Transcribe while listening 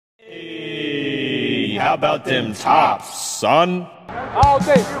Hey, how about them tops, son? All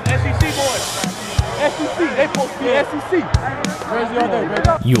day, SEC boys. SEC, they supposed to be SEC. Crazy all day, baby.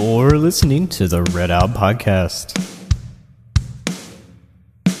 You're listening to the Red Out Podcast.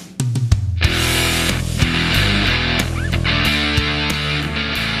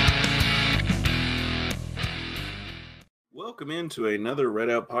 Welcome into another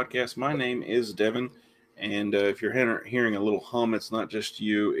Red Out Podcast. My name is Devin, and if you're hearing a little hum, it's not just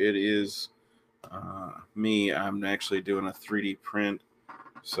you, it is me. I'm actually doing a 3D print,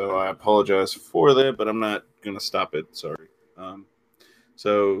 so I apologize for that, but I'm not going to stop it. Sorry.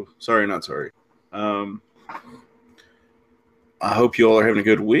 Sorry, not sorry. I hope you all are having a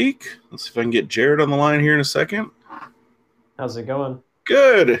good week. Let's see if I can get Jared on the line here in a second. How's it going?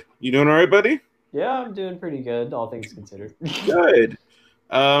 Good. You doing all right, buddy? Yeah, I'm doing pretty good, all things considered. Good.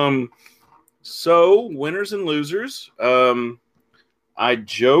 So, winners and losers. I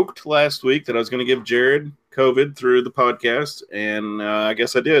joked last week that I was going to give Jared COVID through the podcast, and I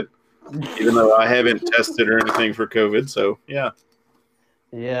guess I did, even though I haven't tested or anything for COVID. So, yeah.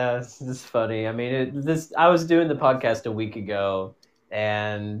 Yeah, this is funny. I mean, I was doing the podcast a week ago,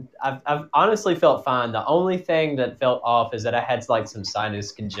 and I've honestly felt fine. The only thing that felt off is that I had like some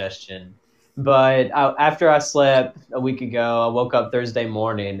sinus congestion. But after I slept a week ago, I woke up Thursday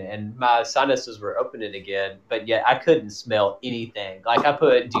morning and my sinuses were opening again. But yet I couldn't smell anything. Like I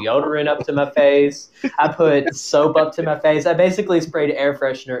put deodorant up to my face. I put soap up to my face. I basically sprayed air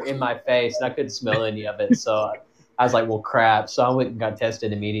freshener in my face and I couldn't smell any of it. So I was like, well, crap. So I went and got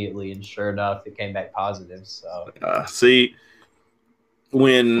tested immediately. And sure enough, it came back positive. So see,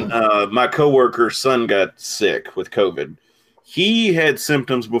 when my coworker's son got sick with COVID, he had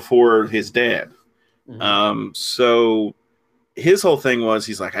symptoms before his dad. Mm-hmm. So his whole thing was,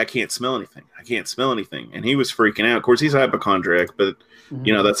 he's like, I can't smell anything. I can't smell anything. And he was freaking out. Of course, he's a hypochondriac, but,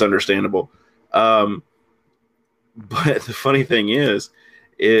 you know, that's understandable. But the funny thing is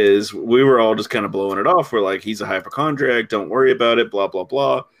we were all just kind of blowing it off. We're like, he's a hypochondriac. Don't worry about it, blah, blah,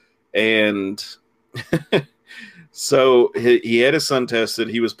 blah. And so he had his son tested.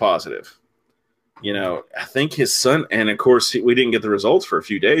 He was positive. You know, I think his son, and of course, we didn't get the results for a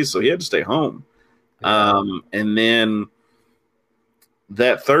few days, so he had to stay home. Yeah. And then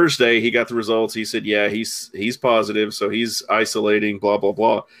that Thursday, he got the results. He said, yeah, he's positive, so he's isolating, blah, blah,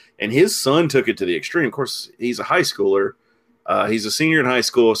 blah. And his son took it to the extreme. Of course, he's a high schooler. He's a senior in high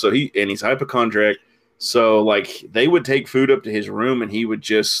school, so he's hypochondriac. So, like, they would take food up to his room, and he would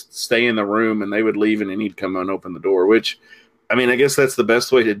just stay in the room, and they would leave, and then he'd come and open the door, which – I mean, I guess that's the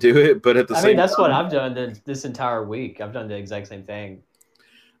best way to do it, but at the same time, that's what I've done this entire week. I've done the exact same thing.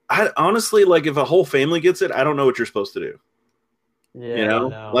 I honestly, like, if a whole family gets it, I don't know what you're supposed to do. Yeah, you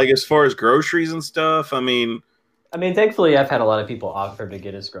know, like as far as groceries and stuff. I mean, thankfully, I've had a lot of people offer to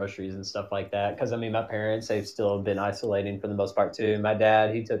get us groceries and stuff like that. Because, I mean, my parents, they've still been isolating for the most part, too. My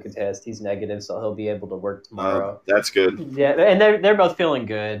dad, he took a test. He's negative, so he'll be able to work tomorrow. That's good. Yeah, and they're both feeling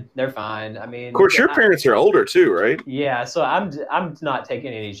good. They're fine. I mean, of course, your parents are older, too, right? Yeah, so I'm not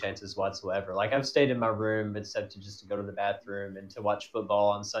taking any chances whatsoever. Like, I've stayed in my room except to go to the bathroom and to watch football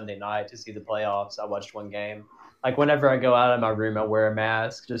on Sunday night to see the playoffs. I watched one game. Like, whenever I go out of my room, I wear a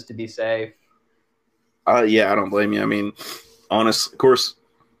mask just to be safe. Yeah, I don't blame you. I mean, honestly, of course,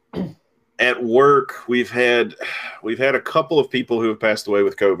 at work we've had a couple of people who have passed away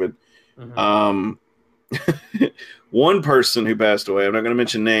with COVID. Mm-hmm. One person who passed away, I'm not going to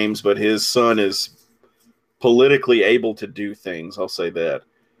mention names, but his son is politically able to do things. I'll say that.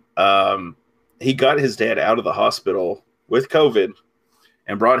 He got his dad out of the hospital with COVID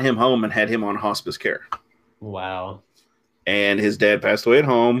and brought him home and had him on hospice care. Wow. And his dad passed away at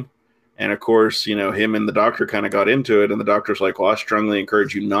home. And, of course, you know, him and the doctor kind of got into it. And the doctor's like, well, I strongly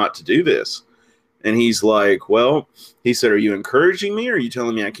encourage you not to do this. And he's like, well, he said, are you encouraging me or are you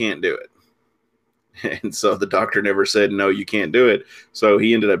telling me I can't do it? And so the doctor never said, no, you can't do it. So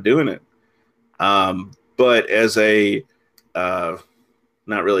he ended up doing it. But as a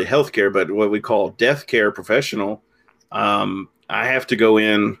not really healthcare, but what we call death care professional, I have to go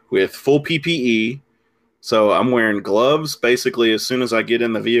in with full PPE. So I'm wearing gloves. Basically, as soon as I get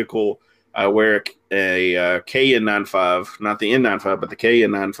in the vehicle, I wear a KN95, not the N95, but the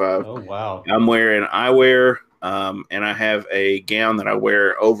KN95. Oh, wow. I'm wearing eyewear, and I have a gown that I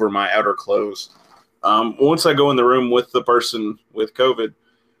wear over my outer clothes. Once I go in the room with the person with COVID.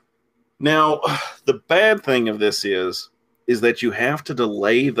 Now, the bad thing of this is that you have to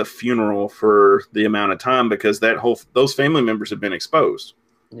delay the funeral for the amount of time because those family members have been exposed.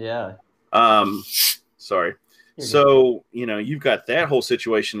 Yeah. Sorry. So, you know, you've got that whole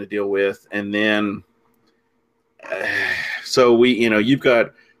situation to deal with. And then, so you've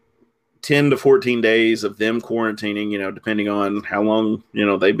got 10 to 14 days of them quarantining, depending on how long,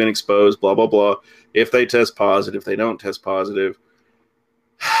 they've been exposed, blah, blah, blah. If they test positive, if they don't test positive,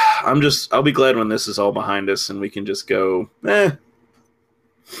 I'll be glad when this is all behind us and we can just go, But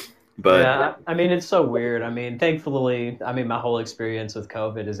yeah, I mean, it's so weird. I mean, thankfully, my whole experience with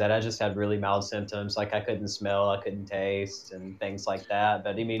COVID is that I just had really mild symptoms. Like I couldn't smell, I couldn't taste, and things like that.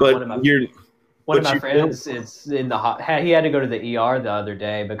 But I mean, one of my friends is in he had to go to the ER the other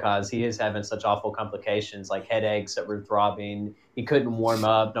day because he is having such awful complications, like headaches that were throbbing. He couldn't warm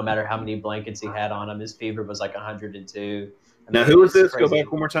up no matter how many blankets he had on him. His fever was like 102. Now, who is this? Crazy. Go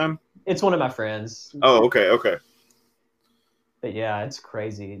back one more time. It's one of my friends. Oh, okay. But yeah, it's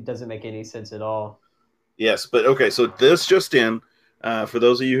crazy. It doesn't make any sense at all. Yes, but okay. So this just in, for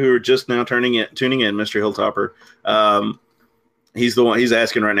those of you who are just now tuning in, Mr. Hilltopper, he's the one. He's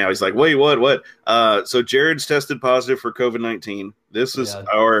asking right now. He's like, "Wait, what? So Jared's tested positive for COVID-19. This is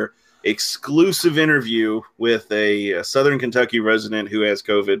our exclusive interview with a Southern Kentucky resident who has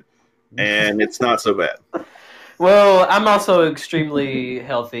COVID, and it's not so bad." Well, I'm also extremely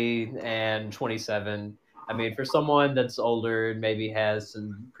healthy and 27. I mean, for someone that's older and maybe has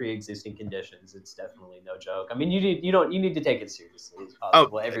some pre-existing conditions, it's definitely no joke. I mean, you need to take it seriously as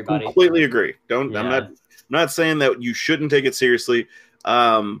possible. Everybody, completely agree. I'm not saying that you shouldn't take it seriously,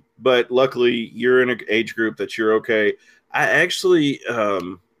 but luckily you're in an age group that you're okay. I actually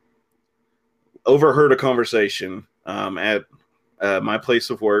overheard a conversation at my place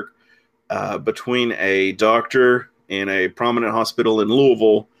of work between a doctor in a prominent hospital in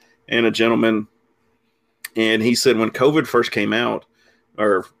Louisville and a gentleman. And he said when COVID first came out,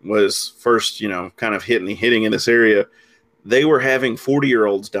 or was first, kind of hitting in this area, they were having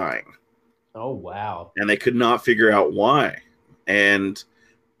 40-year-olds dying. Oh, wow. And they could not figure out why. And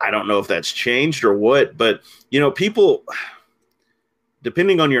I don't know if that's changed or what, but, people,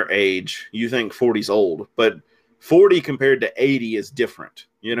 depending on your age, you think 40's old, but 40 compared to 80 is different.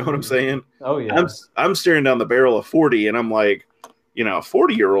 You know what I'm saying? Oh, yeah. I'm staring down the barrel of 40 and I'm like, a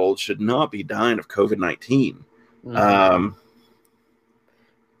 40-year-old should not be dying of COVID-19. Mm-hmm.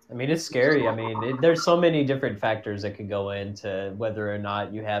 It's scary. There's so many different factors that could go into whether or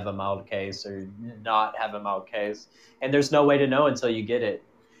not you have a mild case or not have a mild case. And there's no way to know until you get it.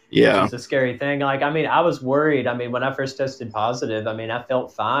 Yeah. It's a scary thing. I was worried. When I first tested positive, I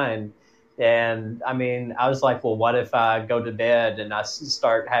felt fine. And I was like, well, what if I go to bed and I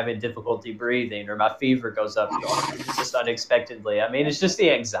start having difficulty breathing or my fever goes up just unexpectedly? It's just the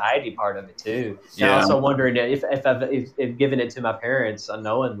anxiety part of it too. Yeah. And also wondering if I've given it to my parents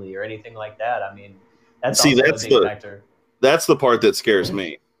unknowingly or anything like that. That's a big factor. That's the part that scares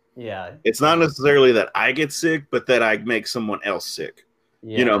me. Yeah. It's not necessarily that I get sick, but that I make someone else sick.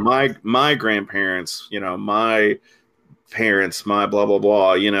 Yeah. My grandparents, my parents, my blah, blah,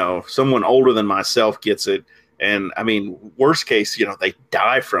 blah, someone older than myself gets it. And worst case, they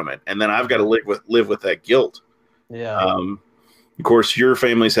die from it. And then I've got to live with that guilt. Yeah. Of course, your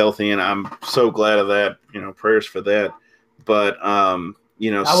family's healthy and I'm so glad of that, prayers for that. But, I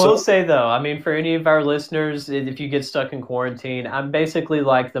will say though, for any of our listeners, if you get stuck in quarantine, I'm basically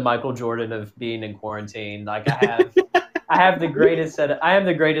like the Michael Jordan of being in quarantine. Like I am the greatest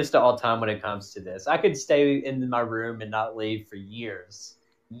of all time when it comes to this. I could stay in my room and not leave for years.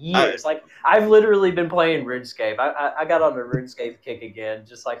 I've literally been playing RuneScape. I got on a RuneScape kick again,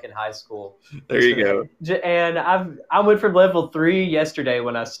 just like in high school. There you go. And I went from level 3 yesterday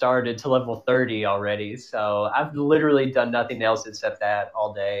when I started to level 30 already. So I've literally done nothing else except that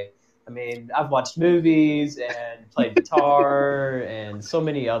all day. I've watched movies and played guitar and so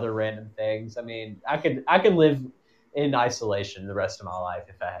many other random things. I could live in isolation the rest of my life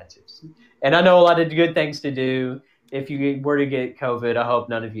if I had to. And I know a lot of good things to do. If you were to get COVID, I hope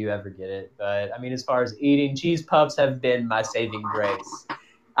none of you ever get it. But as far as eating, cheese puffs have been my saving grace.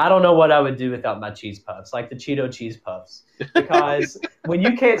 I don't know what I would do without my cheese puffs, like the Cheeto cheese puffs. Because when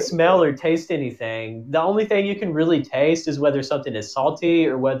you can't smell or taste anything, the only thing you can really taste is whether something is salty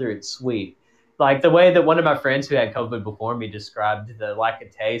or whether it's sweet. Like the way that one of my friends who had COVID before me described the lack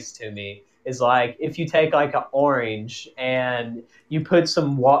of taste to me is like if you take like an orange and you put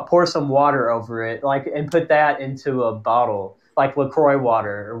pour some water over it, and put that into a bottle, like LaCroix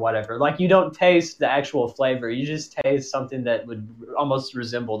water or whatever. Like you don't taste the actual flavor. You just taste something that would almost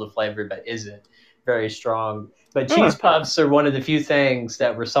resemble the flavor but isn't very strong. But cheese puffs are one of the few things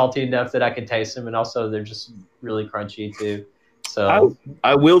that were salty enough that I could taste them, and also they're just really crunchy too. So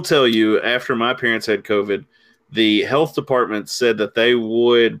I will tell you, after my parents had COVID, the health department said that they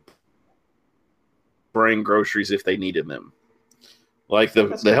would bring groceries if they needed them. Like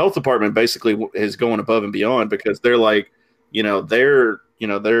the health department basically is going above and beyond because they're like,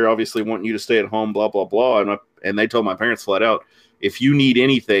 they're obviously wanting you to stay at home, blah, blah, blah. And they told my parents flat out, if you need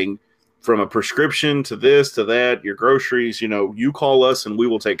anything from a prescription to this, to that, your groceries, you call us and we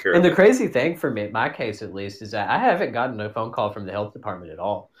will take care of it. And the crazy thing for me, my case at least, is that I haven't gotten a phone call from the health department at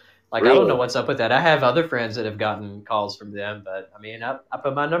all. Like, Really? I don't know what's up with that. I have other friends that have gotten calls from them, but I mean, I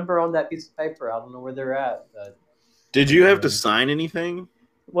put my number on that piece of paper. I don't know where they're at. But Did you have to sign anything?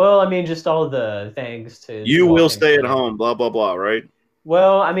 well, I mean, just all the things to. You walk will in stay at clinic. home, blah, blah, blah, right?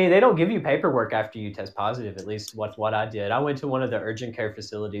 Well, I mean, they don't give you paperwork after you test positive, at least what I did. I went to one of the urgent care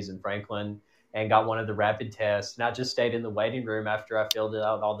facilities in Franklin and got one of the rapid tests. And I just stayed in the waiting room after I filled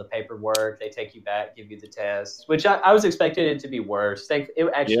out all the paperwork. They take you back, give you the test, which I was expecting it to be worse. It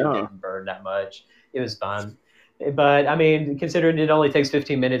actually Yeah. didn't burn that much. It was fine. But, I mean, considering it only takes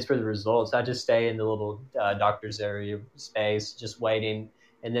 15 minutes for the results, I just stay in the little doctor's area space, just waiting.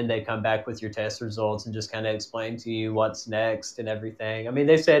 And then they come back with your test results and just kind of explain to you what's next and everything. I mean,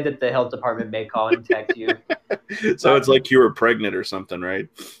 they said that the health department may call and text you. So it's like you were pregnant or something, right?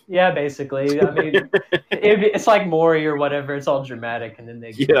 Yeah, basically. I mean, it's like Maury or whatever. It's all dramatic, and then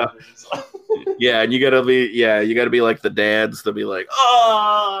they give Yeah. you the results. Yeah, and you gotta be like the dads. They'll be like,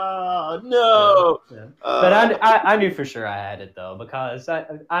 "Oh no!" Yeah. But I knew for sure I had it though, because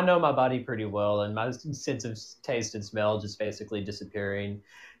I know my body pretty well, and my sense of taste and smell just basically disappearing.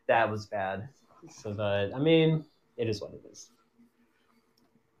 That was bad. So, but I mean, it is what it is.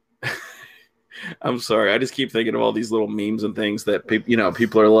 I'm sorry. I just keep thinking of all these little memes and things that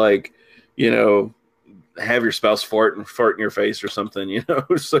people are like, have your spouse fart in your face or something,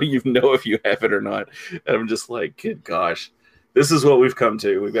 so if you have it or not. And I'm just like, good gosh, this is what we've come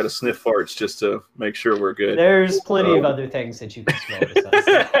to. We've got to sniff farts just to make sure we're good. There's plenty of other things that you can smell besides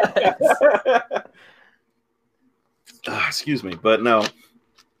that. Excuse me, but no.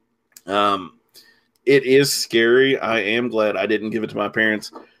 It is scary. I am glad I didn't give it to my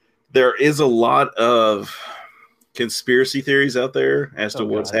parents. There is a lot of conspiracy theories out there as to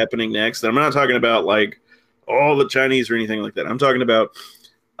what's happening next. And I'm not talking about like all the Chinese or anything like that. I'm talking about,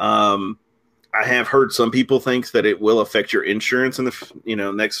 I have heard some people think that it will affect your insurance in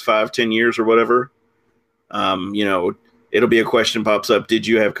the, next 5-10 years or whatever. It'll be a question pops up. Did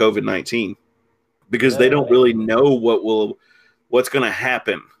you have COVID-19? Because they don't really know what's going to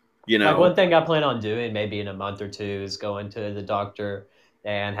happen. Like one thing I plan on doing maybe in a month or two is going to the doctor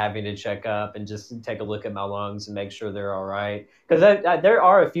and having to check up and just take a look at my lungs and make sure they're all right. Because there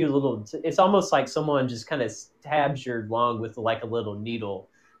are a few little, it's almost like someone just kind of stabs your lung with like a little needle.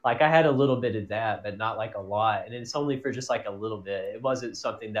 Like I had a little bit of that, but not like a lot. And it's only for just like a little bit. It wasn't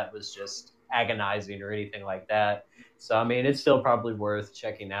something that was just agonizing or anything like that. So, I mean, it's still probably worth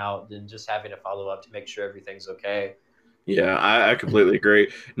checking out and just having a follow up to make sure everything's okay. Yeah, I completely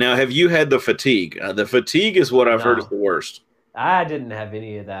agree. Now, have you had the fatigue? The fatigue is what I've heard is the worst. I didn't have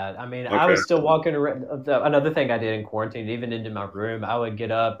any of that. I mean, I was still walking around. Another thing I did in quarantine, even into my room, I would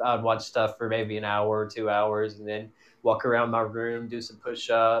get up, I would watch stuff for maybe an hour or 2 hours, and then walk around my room, do some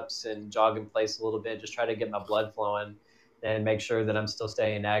push-ups and jog in place a little bit, just try to get my blood flowing and make sure that I'm still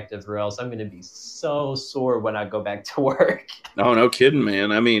staying active, or else I'm going to be so sore when I go back to work. Oh, no kidding,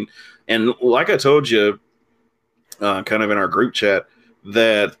 man. I mean, and like I told you, kind of in our group chat,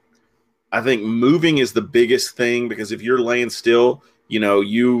 that I think moving is the biggest thing, because if you're laying still,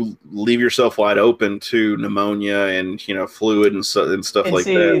 you leave yourself wide open to pneumonia and, fluid and stuff like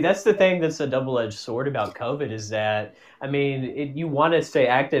that. That's the thing that's a double-edged sword about COVID is that, I mean, you want to stay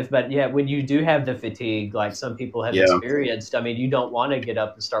active, but yet when you do have the fatigue, like some people have experienced, I mean, you don't want to get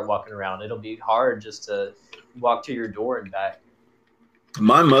up and start walking around. It'll be hard just to walk to your door and back.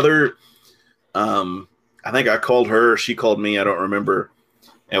 My mother, I think I called her, she called me, I don't remember,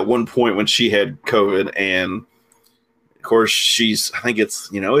 at one point when she had COVID, and of course I think it's,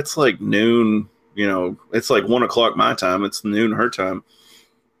 it's like noon, it's like 1 o'clock my time, it's noon her time,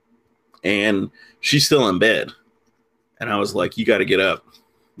 and she's still in bed. And I was like, you got to get up.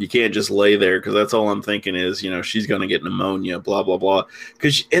 You can't just lay there, because that's all I'm thinking is, she's going to get pneumonia, blah, blah, blah.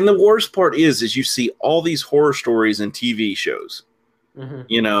 And the worst part is you see all these horror stories and TV shows.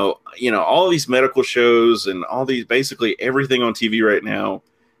 Mm-hmm. All these medical shows and all these, basically everything on TV right now,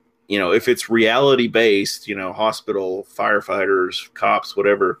 if it's reality based, hospital, firefighters, cops,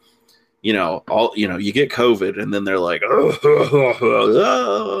 whatever, you get COVID, and then they're like,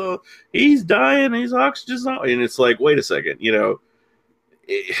 oh, he's dying, he's oxygen's not, and it's like, wait a second,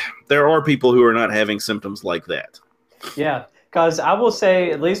 there are people who are not having symptoms like that. Yeah, because I will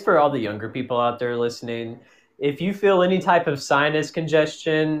say, at least for all the younger people out there listening, if you feel any type of sinus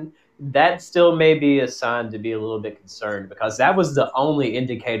congestion, that still may be a sign to be a little bit concerned, because that was the only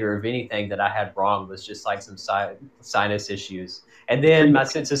indicator of anything that I had wrong, was just like some sinus issues. And then my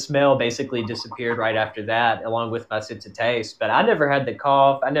sense of smell basically disappeared right after that, along with my sense of taste. But I never had the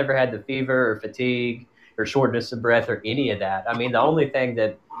cough. I never had the fever or fatigue or shortness of breath or any of that. I mean, the only thing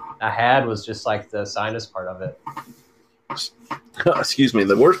that I had was just like the sinus part of it. Excuse me.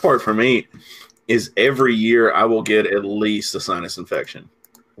 The worst part for me is every year I will get at least a sinus infection.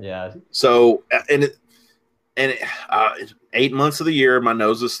 Yeah. So, 8 months of the year, my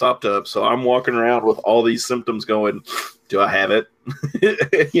nose is stopped up. So I'm walking around with all these symptoms going, do I have it?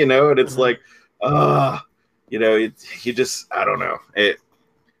 And it's like, you just, I don't know.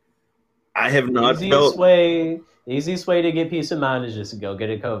 I have not felt. The easiest way to get peace of mind is just to go get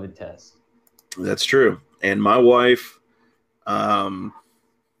a COVID test. That's true. And my wife, God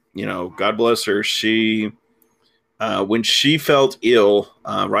bless her, she, when she felt ill,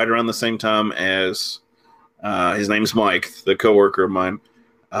 right around the same time as his name's Mike, the coworker of mine,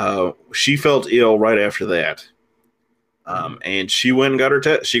 she felt ill right after that. And she went and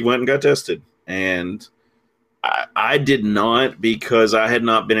got she went and got tested. And I did not, because I had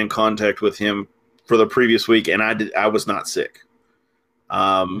not been in contact with him for the previous week, and I was not sick.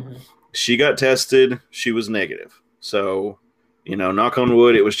 She got tested. She was negative. So, knock on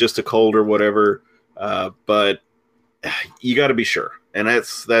wood, it was just a cold or whatever. But you got to be sure. And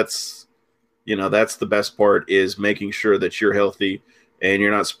that's the best part, is making sure that you're healthy and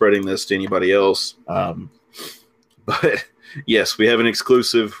you're not spreading this to anybody else. But yes, we have an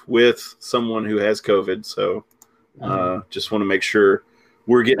exclusive with someone who has COVID. So just want to make sure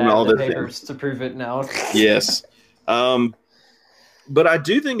we're getting all the papers to prove it now. Yes. But I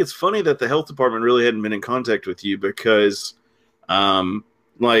do think it's funny that the health department really hadn't been in contact with you, because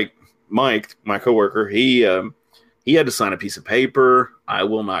like Mike, my coworker, he had to sign a piece of paper. I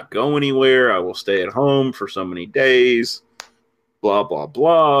will not go anywhere. I will stay at home for so many days, blah, blah,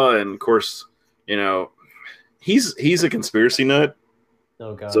 blah. And of course, he's a conspiracy nut.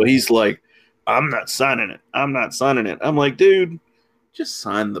 Oh, God. So he's like, I'm not signing it. I'm not signing it. I'm like, dude, just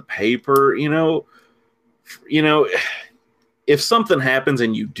sign the paper. If something happens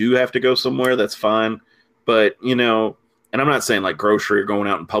and you do have to go somewhere, that's fine. But, and I'm not saying like grocery or going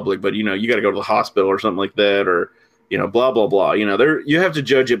out in public, but, you got to go to the hospital or something like that, or, blah, blah, blah. You have to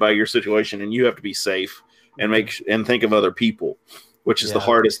judge it by your situation, and you have to be safe and think of other people, which is the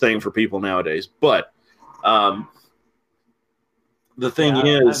hardest thing for people nowadays. But the thing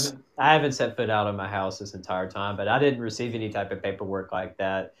is, I haven't set foot out of my house this entire time, but I didn't receive any type of paperwork like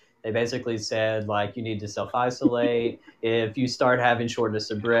that. They basically said, like, you need to self-isolate. If you start having shortness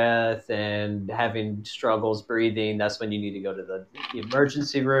of breath and having struggles breathing, that's when you need to go to the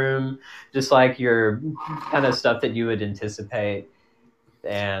emergency room, just like your kind of stuff that you would anticipate.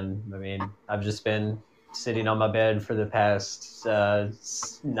 And, I mean, I've just been sitting on my bed for the past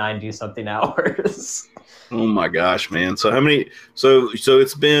 90-something hours. Oh, my gosh, man. So how many – so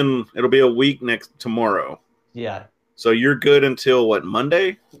it'll be a week tomorrow. Yeah. So you're good until what,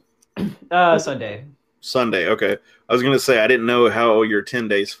 Monday? Sunday. Sunday, okay. I was going to say, I didn't know how your 10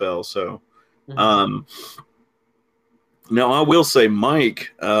 days fell, so. No, I will say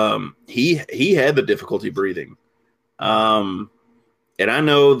Mike, he had the difficulty breathing. And I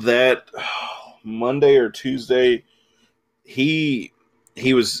know that Monday or Tuesday, he's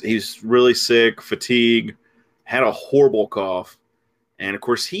really sick, fatigue, had a horrible cough. And of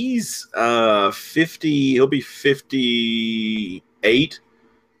course, he's 50. He'll be 58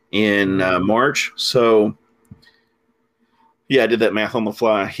 in March. So, yeah, I did that math on the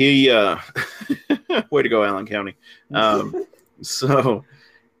fly. He, way to go, Allen County. So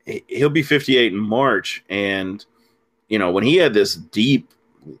he'll be 58 in March, and when he had this deep,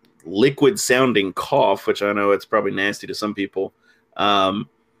 liquid-sounding cough, which I know it's probably nasty to some people. I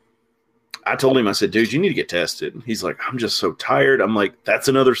told him, I said, dude, you need to get tested. He's like, I'm just so tired. I'm like, that's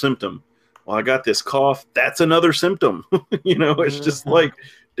another symptom. Well, I got this cough. That's another symptom. It's just like,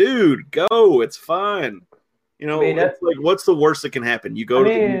 dude, go. It's fine. It's like, what's the worst that can happen? You go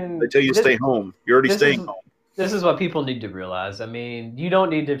they tell you to stay home. You're already staying home. This is what people need to realize. I mean, you don't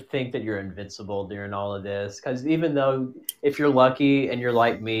need to think that you're invincible during all of this, because even though if you're lucky and you're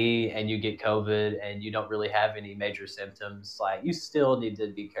like me and you get COVID and you don't really have any major symptoms, like, you still need to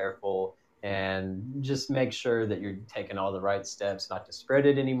be careful and just make sure that you're taking all the right steps not to spread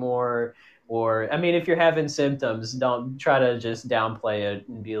it anymore. Or, I mean, if you're having symptoms, don't try to just downplay it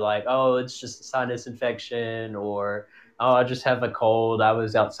and be like, oh, it's just a sinus infection, or, oh, I just have a cold. I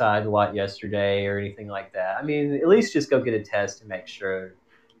was outside a lot yesterday, or anything like that. I mean, at least just go get a test to make sure.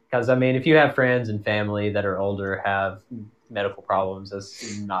 Because, I mean, if you have friends and family that are older, have medical problems.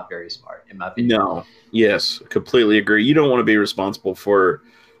 That's not very smart, in my opinion. No. Yes, completely agree. You don't want to be responsible for,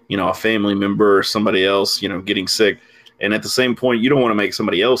 a family member or somebody else, getting sick. And at the same point, you don't want to make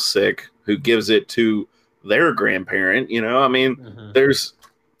somebody else sick who gives it to their grandparent. And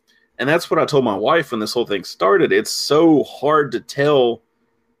that's what I told my wife when this whole thing started. It's so hard to tell.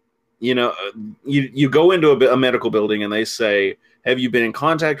 You go into a medical building and they say, have you been in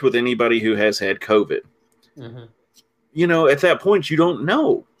contact with anybody who has had COVID? Mm-hmm. At that point, you don't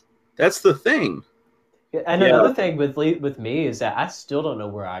know. That's the thing. And another thing with me is that I still don't know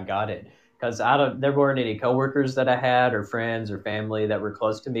where I got it, because there weren't any coworkers that I had or friends or family that were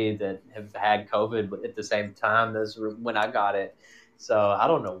close to me that have had COVID at the same time as when I got it. So I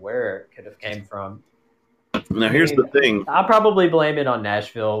don't know where it could have came from. Now, here's the thing. I'll probably blame it on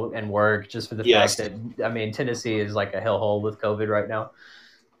Nashville and work, just for the Yes. fact that, Tennessee is like a hellhole with COVID right now.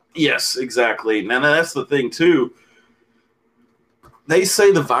 Yes, exactly. Now, that's the thing, too. They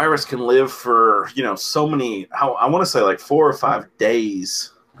say the virus can live for, so many, I want to say like 4 or 5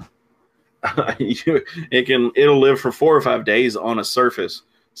 days. It'll live for 4 or 5 days on a surface.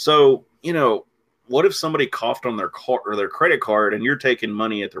 So, what if somebody coughed on their car or their credit card and you're taking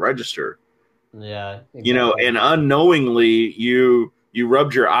money at the register? Yeah. Exactly. And unknowingly you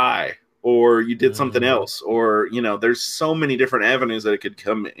rubbed your eye or you did something else, or, there's so many different avenues that it could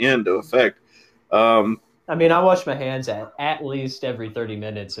come into effect. I wash my hands at least every 30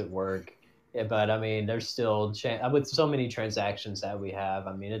 minutes at work. Yeah, but there's still with so many transactions that we have.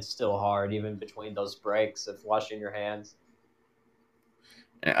 It's still hard even between those breaks of washing your hands.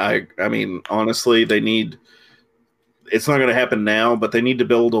 Honestly, it's not going to happen now, but they need to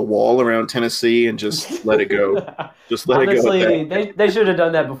build a wall around Tennessee and just let it go. Just let it go. Honestly, they should have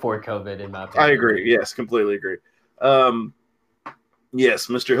done that before COVID, in my opinion. I agree. Yes, completely agree. Yes,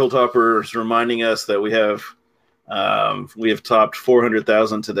 Mr. Hilltopper is reminding us that we have topped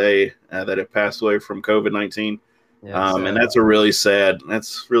 400,000 today that have passed away from COVID-19. Yeah, and that's really sad. So,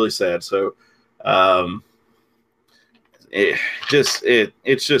 it's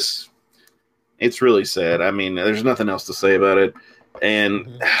really sad. There's nothing else to say about it.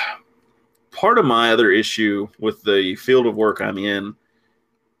 And part of my other issue with the field of work I'm in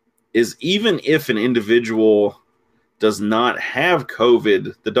is, even if an individual does not have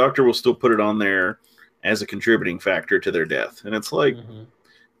COVID, the doctor will still put it on there as a contributing factor to their death. And it's like,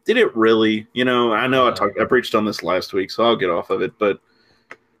 did it really? I know I preached on this last week, so I'll get off of it. But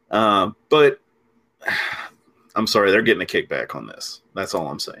I'm sorry, they're getting a kickback on this. That's all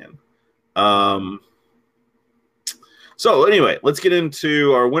I'm saying. So anyway, let's get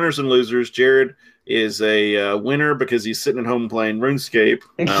into our winners and losers. Jared is a winner because he's sitting at home playing RuneScape.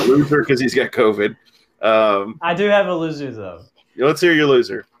 Loser because he's got COVID. I do have a loser, though. Let's hear your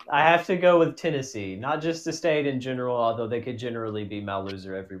loser. I have to go with Tennessee, not just the state in general, although they could generally be my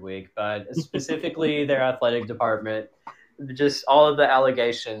loser every week, but specifically their athletic department. Just all of the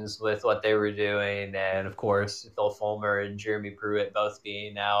allegations with what they were doing, and of course Phil Fulmer and Jeremy Pruitt both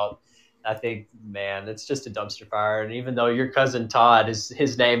being out. I think, man, it's just a dumpster fire. And even though your cousin Todd,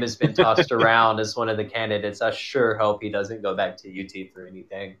 his name has been tossed around as one of the candidates, I sure hope he doesn't go back to UT for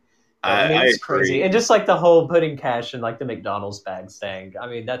anything. It's crazy. And just like the whole putting cash in like the McDonald's bags thing.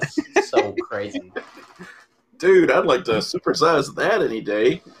 That's so crazy. Dude, I'd like to supersize that any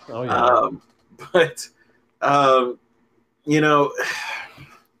day. Oh, yeah.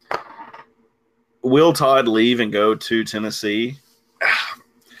 Will Todd leave and go to Tennessee?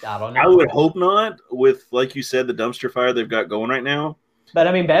 I don't know. I would hope not, with, like you said, the dumpster fire they've got going right now.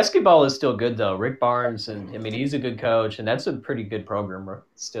 But, basketball is still good, though. Rick Barnes, and he's a good coach, and that's a pretty good program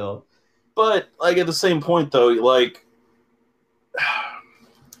still. But, at the same point, though,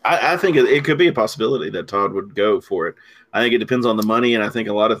 I think it could be a possibility that Todd would go for it. I think it depends on the money, and I think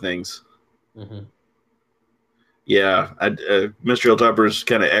a lot of things. Mm-hmm. Yeah, Mr. Hilltopper is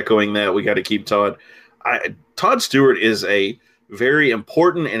kind of echoing that. We got to keep Todd. Todd Stewart is a very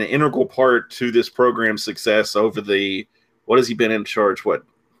important and integral part to this program's success over what has he been in charge?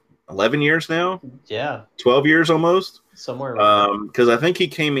 11 years now? Yeah. 12 years almost? Somewhere around. Because I think he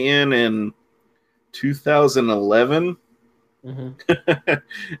came in 2011. Mm-hmm.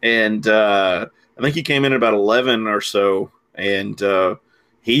 And I think he came in about 11 or so. And since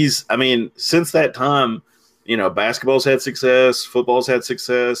that time, basketball's had success, football's had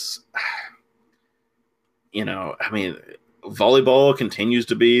success. Volleyball continues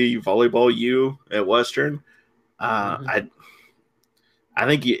to be volleyball U at Western. Mm-hmm. I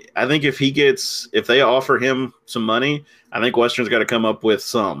think if they offer him some money, I think Western's got to come up with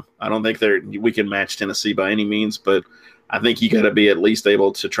some. I don't think we can match Tennessee by any means, but I think you got to be at least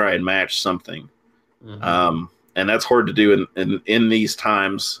able to try and match something. Mm-hmm. And that's hard to do in these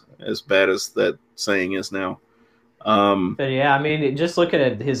times, as bad as that saying is now. But yeah, I mean, just looking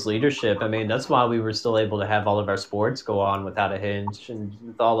at his leadership, I mean, that's why we were still able to have all of our sports go on without a hinge, and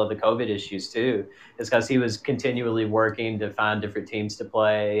with all of the COVID issues too. It's because he was continually working to find different teams to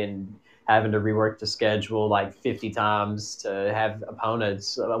play and having to rework the schedule like 50 times to have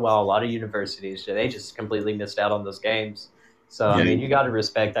opponents. Well, a lot of universities, they just completely missed out on those games. So, I mean, you got to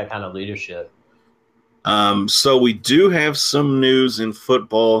respect that kind of leadership. So we do have some news in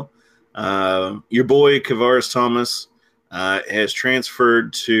football. Your boy Kavaris Thomas has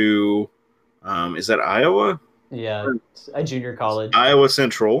transferred to, is that Iowa? Yeah, a junior college. Iowa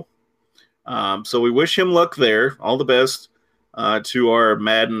Central. So we wish him luck there. All the best to our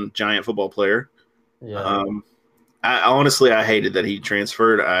Madden giant football player. Yeah. I hated that he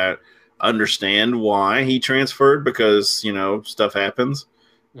transferred. I understand why he transferred because, stuff happens.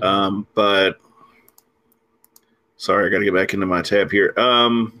 Mm-hmm. But sorry, I got to get back into my tab here.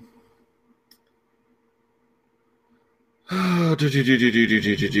 Sorry,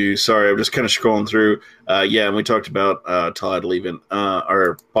 I'm just kind of scrolling through. And we talked about Todd leaving,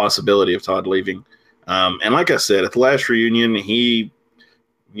 or possibility of Todd leaving. And like I said, at the last reunion, he,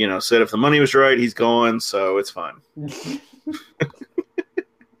 said if the money was right, he's gone, so it's fine.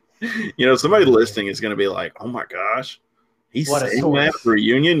 Somebody listening is going to be like, "Oh my gosh, he's saying that at the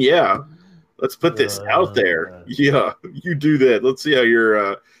reunion." Yeah, let's put this out there. Yeah, you do that. Let's see how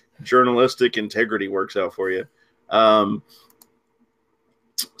your journalistic integrity works out for you.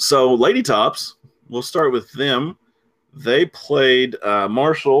 So Lady Tops, we'll start with them. They played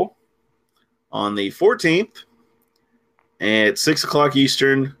Marshall on the 14th at 6:00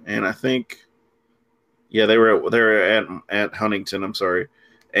 Eastern, and I think, they were at Huntington. I'm sorry,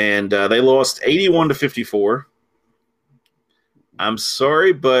 and they lost 81-54. I'm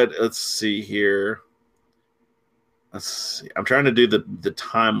sorry, but let's see here. Let's see. I'm trying to do the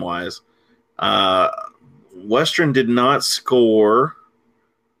time wise. Western did not score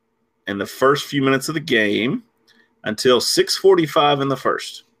in the first few minutes of the game until 6:45 in the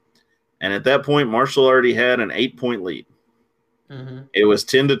first. And at that point, Marshall already had an 8-point lead. Mm-hmm. It was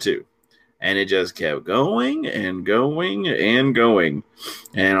 10-2. And it just kept going and going and going.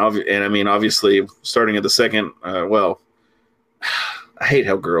 And I mean, obviously, starting at the second, I hate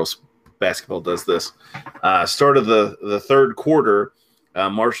how girls basketball does this. Start of the third quarter,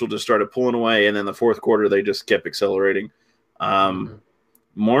 Marshall just started pulling away, and then the fourth quarter they just kept accelerating.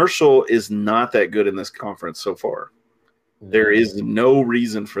 Marshall is not that good in this conference so far. There is no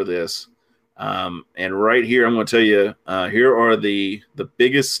reason for this. And right here, I'm going to tell you, here are the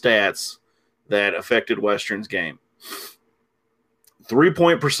biggest stats that affected Western's game.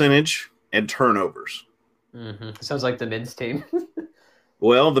 3-point percentage and turnovers. Mm-hmm. Sounds like the men's team.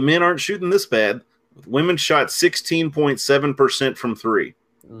 Well, the men aren't shooting this bad. Women shot 16.7% from three.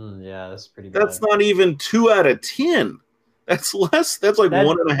 Yeah, that's pretty bad. That's not even 2 out of 10. That's less. That's like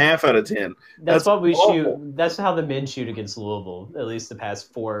 1.5 out of 10. That's what we shoot. That's how the men shoot against Louisville, at least the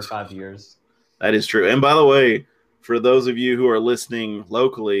past 4 or 5 years. That is true. And by the way, for those of you who are listening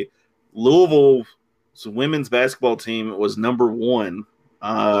locally, Louisville's women's basketball team was number 1.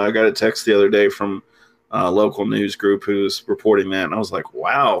 I got a text the other day from a local news group who's reporting that, and I was like,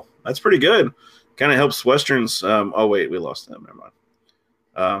 wow, that's pretty good. Kind of helps Western's. Oh, wait, we lost them. Never mind.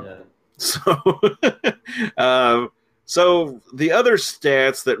 So the other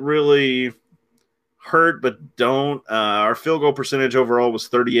stats that really hurt but don't, our field goal percentage overall was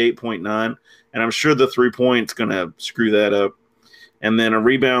 38.9, and I'm sure the 3-point's going to screw that up. And then our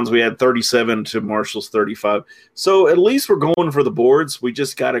rebounds, we had 37 to Marshall's 35. So at least we're going for the boards. We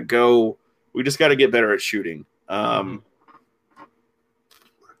just got to go. We just got to get better at shooting.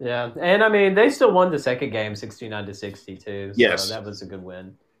 Yeah, and I mean, they still won the second game 69-62. So yes. That was a good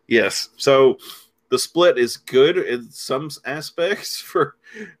win. Yes. So the split is good in some aspects, for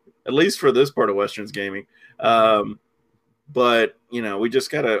at least for this part of Western's gaming. But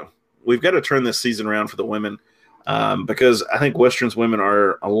we've got to turn this season around for the women, because I think Western's women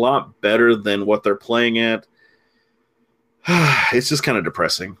are a lot better than what they're playing at. It's just kind of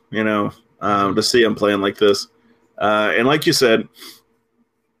depressing, to see them playing like this. And like you said,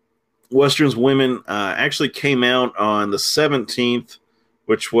 Western's women actually came out on the 17th,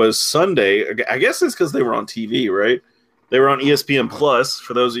 which was Sunday. I guess it's because they were on TV, right? They were on ESPN Plus,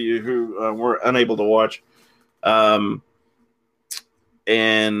 for those of you who were unable to watch.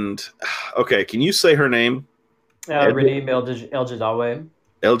 And, okay, can you say her name? Raheem El Jadawe.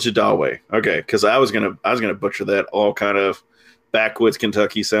 El Jadawe. Okay, because I was gonna butcher that, all kind of backwoods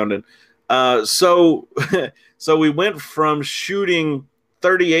Kentucky sounding. So we went from shooting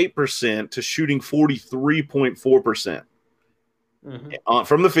 38% to shooting 43.4%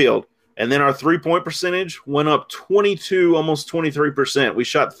 from the field. And then our 3-point percentage went up 22, almost 23%. We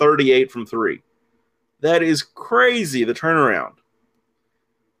shot 38 from 3. That is crazy, the turnaround.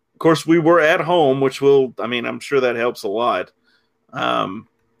 Of course, we were at home, which I'm sure that helps a lot. And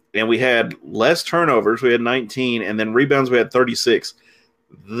we had less turnovers. We had 19, and then rebounds we had 36.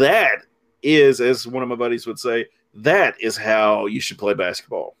 That is, as one of my buddies would say, that is how you should play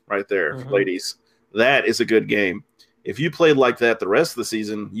basketball right there, ladies. That is a good game. If you played like that the rest of the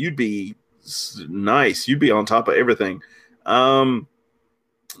season, you'd be nice. You'd be on top of everything.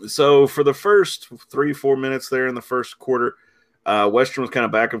 So for the first 3-4 minutes there in the first quarter, Western was kind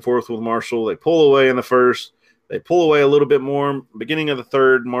of back and forth with Marshall. They pull away in the first. They pull away a little bit more. Beginning of the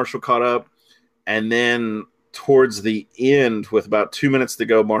third, Marshall caught up. And then towards the end, with about 2 minutes to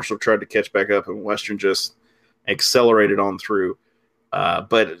go, Marshall tried to catch back up, and Western just accelerated on through.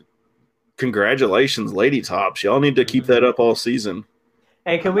 But congratulations, Lady Tops. Y'all need to keep that up all season.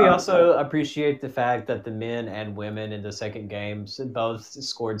 And can we also appreciate the fact that the men and women in the second games both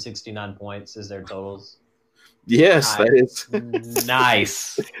scored 69 points as their totals? Yes, that is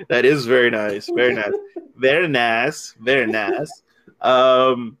nice. That is very nice. Very nice. Very nice. Very nice.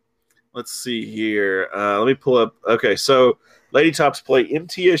 Let's see here. Let me pull up. Okay, so Lady Tops play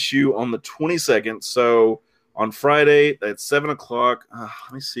MTSU on the 22nd. So on Friday at 7 o'clock.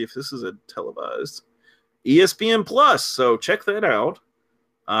 Let me see if this is a televised. ESPN Plus. So check that out.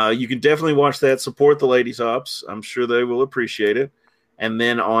 You can definitely watch that. Support the Lady Tops. I'm sure they will appreciate it. And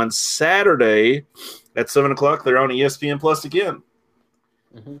then on Saturday at 7 o'clock, they're on ESPN Plus again.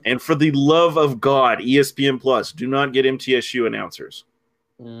 And for the love of God, ESPN Plus, do not get MTSU announcers.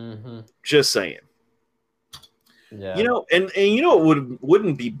 Just saying. Yeah. You know, and you know what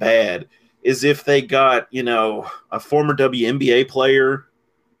wouldn't be bad is if they got, you know, a former WNBA player,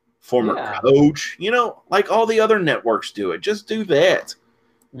 former coach, you know, like all the other networks do it. Just do that.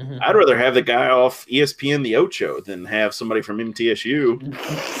 I'd rather have the guy off ESPN The Ocho than have somebody from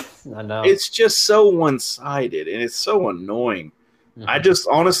MTSU. I know. It's just so one-sided, and it's so annoying. I just,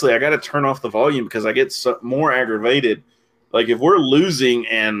 honestly, I got to turn off the volume because I get more aggravated. Like, if we're losing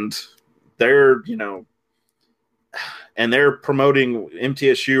and they're, you know, and they're promoting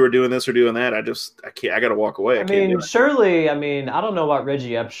MTSU or doing this or doing that, I can't. I got to walk away. I mean, surely, I don't know what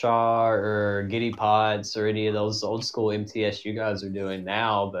Reggie Upshaw or Giddy Potts or any of those old school MTSU guys are doing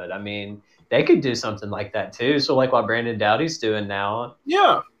now, but I mean, they could do something like that too. So, like what Brandon Dowdy's doing now.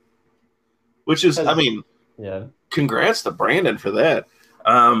 Yeah. Which is, I mean, congrats to Brandon for that.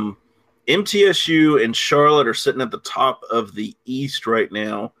 MTSU and Charlotte are sitting at the top of the East right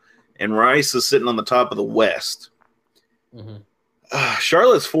now, and Rice is sitting on the top of the West.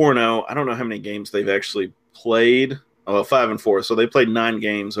 Charlotte's 4-0. I don't know how many games they've actually played. Well, 5-4. So they played 9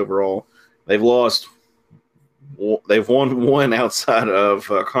 games overall. They've lost. They've won 1 outside of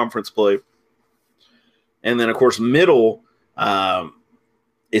conference play. And then, of course, Middle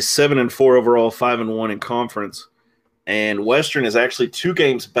is 7-4 overall, 5-1 in conference. And Western is actually 2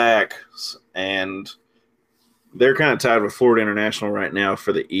 games back, and they're kind of tied with Florida International right now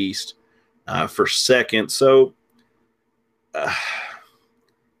for the East for second. So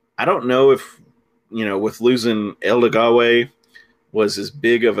I don't know if, you know, with losing El Dagawe was as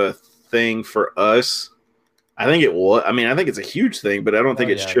big of a thing for us. I think it was. I mean, I think it's a huge thing, but I don't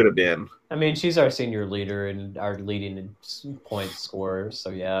think it should have been. I mean, she's our senior leader and our leading point scorer, so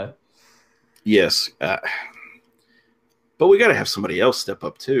yeah. Yes. But we got to have somebody else step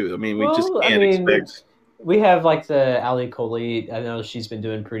up, too. I mean, we just can't expect. We have, like, the Ali Kolit. I know she's been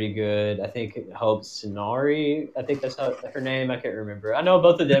doing pretty good. I think Hope Sinari. I think that's her name. I can't remember. I know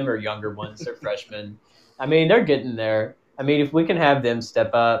both of them are younger ones. They're freshmen. I mean, they're getting there. I mean, if we can have them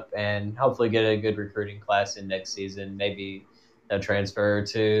step up and hopefully get a good recruiting class in next season, maybe they'll transfer or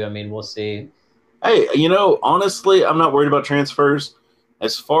two. I mean, we'll see. Hey, you know, honestly, I'm not worried about transfers.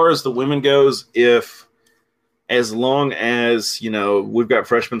 As far as the women goes, as long as, you know, we've got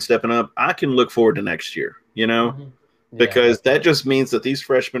freshmen stepping up, I can look forward to next year, you know, because that just means that these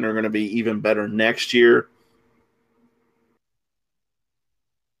freshmen are going to be even better next year.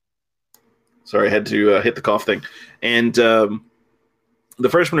 Sorry, I had to hit the cough thing. And the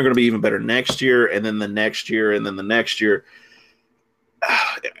freshmen are going to be even better next year, and then the next year, and then the next year.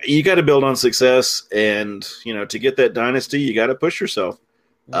 You got to build on success, and, you know, to get that dynasty, you got to push yourself.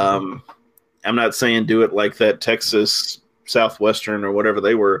 I'm not saying do it like that Texas Southwestern or whatever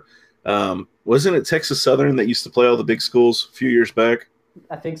they were. Wasn't it Texas Southern that used to play all the big schools a few years back?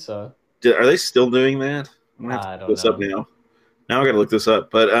 I think so. Are they still doing that? I'm going to have to look this up now. Now I got to look this up.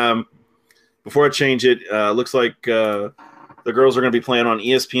 But before I change it, looks like The girls are going to be playing on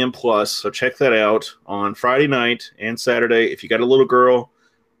ESPN Plus, so check that out on Friday night and Saturday. If you got a little girl,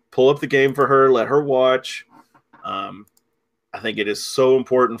 pull up the game for her, let her watch. I think it is so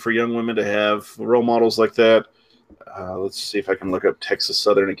important for young women to have role models like that. Let's see if I can look up Texas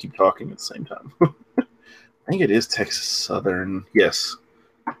Southern and keep talking at the same time. I think it is Texas Southern. Yes.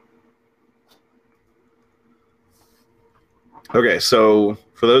 Okay, so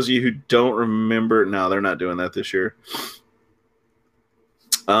for those of you who don't remember, no, they're not doing that this year.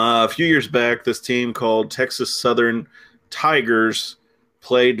 A few years back, this team called Texas Southern Tigers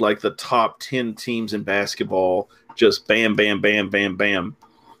played like the top 10 teams in basketball. Just bam, bam, bam, bam, bam.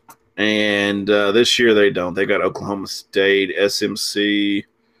 And this year they don't. They got Oklahoma State, SMC,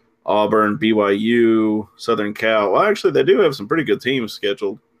 Auburn, BYU, Southern Cal. Well, actually, they do have some pretty good teams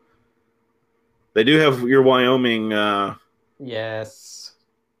scheduled. They do have your Wyoming Yes.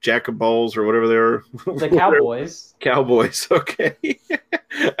 Jacob Balls or whatever they are. The Cowboys. Cowboys, okay.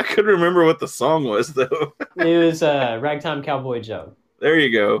 I couldn't remember what the song was, though. It was Ragtime Cowboy Joe. There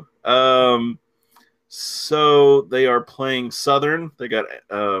you go. So they are playing Southern. They got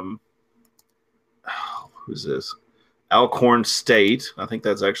who's this? Alcorn State. I think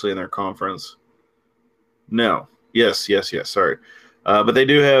that's actually in their conference. No. Yes. Sorry. But they've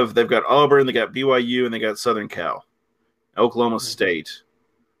got Auburn, they got BYU, and they got Southern Cal. Oklahoma State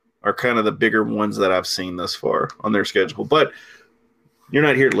are kind of the bigger ones that I've seen thus far on their schedule. But you're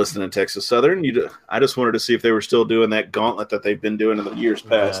not here to listen to Texas Southern. I just wanted to see if they were still doing that gauntlet that they've been doing in the years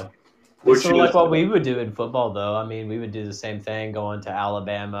past. It's sort of like what we would do in football, though. I mean, we would do the same thing, going to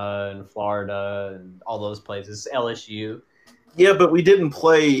Alabama and Florida and all those places, LSU. Yeah, but we didn't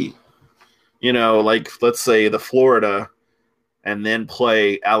play, like, let's say the Florida and then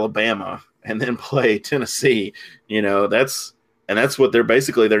play Alabama and then play Tennessee. That's what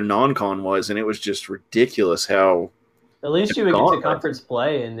their non-con was, and it was just ridiculous how. At least you would get to conference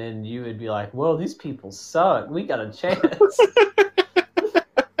play, and then you would be like, "Whoa, these people suck. We got a chance."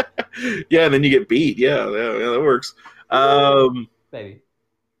 Yeah, and then you get beat. Yeah, that works. Maybe.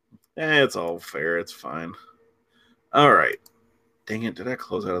 It's all fair. It's fine. All right. Dang it! Did I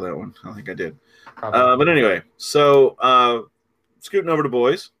close out of that one? I don't think I did. But anyway, so scooting over to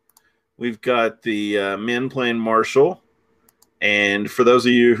boys, we've got the men playing Marshall. And for those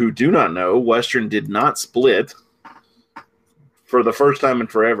of you who do not know, Western did not split for the first time in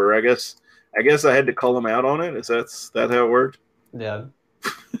forever. I guess I had to call them out on it. Is that how it worked? Yeah.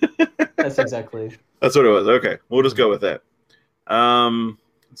 That's exactly. That's what it was. Okay. We'll just go with that.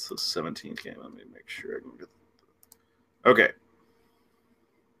 It's the 17th game. Let me make sure I can get. Okay.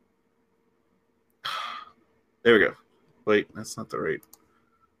 There we go. Wait, that's not the right.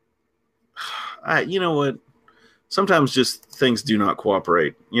 You know what? Sometimes just things do not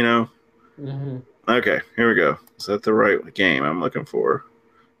cooperate, Mm-hmm. Okay, here we go. Is that the right game I'm looking for?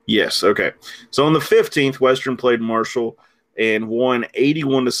 Yes, okay. So on the 15th, Western played Marshall and won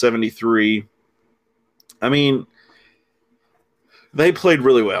 81-73. I mean, they played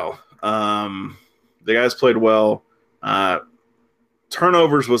really well. The guys played well.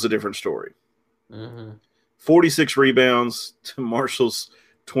 Turnovers was a different story. Mm-hmm. 46 rebounds to Marshall's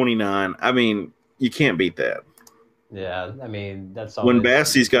 29. I mean, you can't beat that. Yeah, I mean, that's when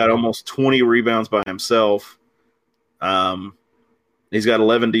Bassey's got almost 20 rebounds by himself. He's got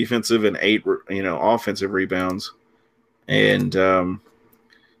 11 defensive and 8, offensive rebounds. And, our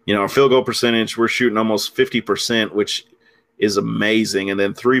field goal percentage, we're shooting almost 50%, which is amazing. And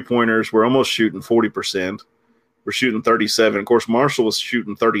then three-pointers, we're almost shooting 40%. We're shooting 37. Of course, Marshall was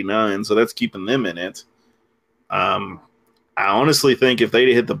shooting 39, so that's keeping them in it. I honestly think if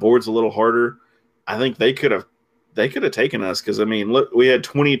they'd hit the boards a little harder, I think they could have taken us because, I mean, look, we had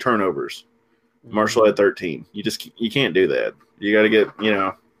 20 turnovers. Marshall had 13. You can't do that. You got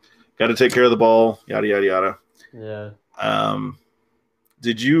to got to take care of the ball, yada, yada, yada. Yeah.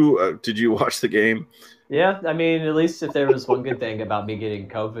 Did you watch the game? Yeah, I mean, at least if there was one good thing about me getting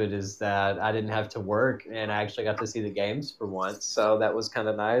COVID is that I didn't have to work and I actually got to see the games for once. So that was kind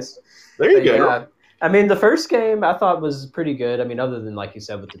of nice. There you go. Yeah, I mean, the first game I thought was pretty good. I mean, other than, like you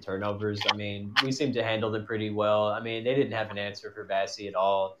said, with the turnovers, I mean, we seemed to handle them pretty well. I mean, they didn't have an answer for Bassey at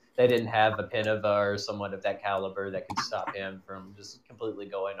all. They didn't have a Penova or someone of that caliber that could stop him from just completely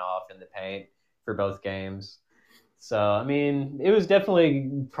going off in the paint for both games. So, I mean, it was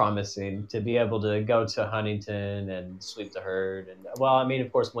definitely promising to be able to go to Huntington and sweep the Herd. And, well, I mean,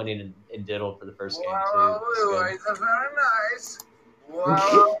 of course, winning in Diddle for the first game, too. Wow, Blue Eyes are very nice.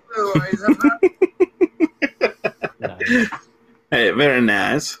 Wow, Blue Eyes are very Nice. Hey, very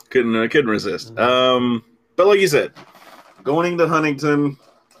nice. Couldn't resist. But like you said, going into Huntington,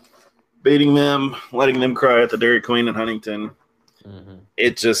 beating them, letting them cry at the Dairy Queen in Huntington. Mm-hmm.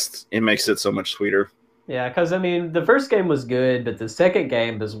 It makes it so much sweeter. Yeah, because I mean, the first game was good, but the second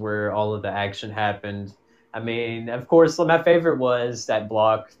game is where all of the action happened. I mean, of course, my favorite was that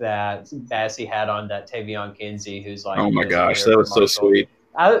block that Bassie had on that Tavion Kinsey, who's like, Oh my gosh, that was so sweet.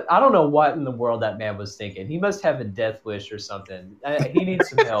 I don't know what in the world that man was thinking. He must have a death wish or something. He needs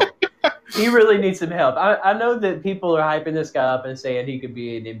some help. He really needs some help. I know that people are hyping this guy up and saying he could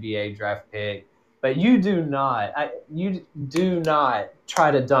be an NBA draft pick, but you do not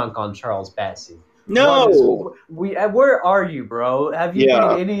try to dunk on Charles Bassie. No. Where are you, bro? Have you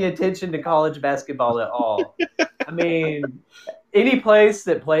paid any attention to college basketball at all? I mean, any place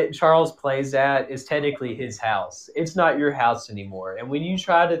that Charles plays at is technically his house. It's not your house anymore. And when you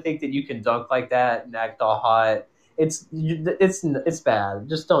try to think that you can dunk like that and act all hot, it's bad.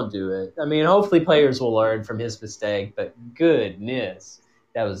 Just don't do it. I mean, hopefully players will learn from his mistake, but goodness,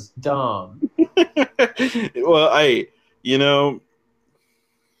 that was dumb. Well,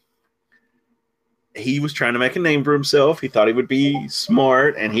 he was trying to make a name for himself. He thought he would be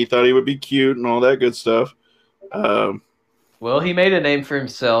smart, and he thought he would be cute and all that good stuff. Well, he made a name for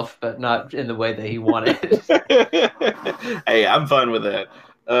himself, but not in the way that he wanted. Hey, I'm fine with that.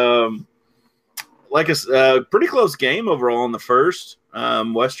 Like a pretty close game overall in the first.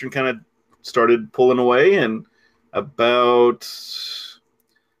 Western kind of started pulling away, and about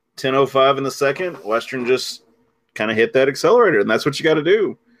 10:05 in the second, Western just kind of hit that accelerator, and that's what you got to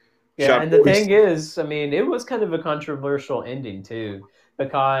do. Yeah, and the thing is, I mean, it was kind of a controversial ending too,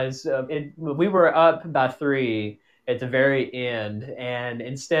 because we were up by 3 at the very end, and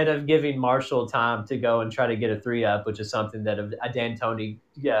instead of giving Marshall time to go and try to get a 3-up, which is something that a D'Antoni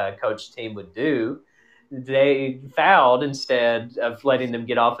coach team would do, they fouled instead of letting them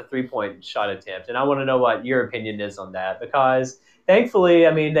get off a 3-point shot attempt. And I want to know what your opinion is on that, because thankfully,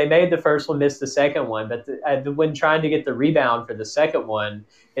 I mean, they made the first one, missed the second one, but when trying to get the rebound for the second one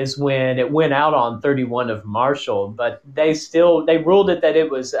is when it went out on 31 of Marshall, but they ruled it that it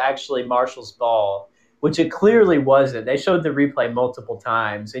was actually Marshall's ball, which it clearly wasn't. They showed the replay multiple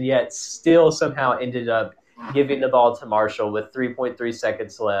times, and yet still somehow ended up giving the ball to Marshall with 3.3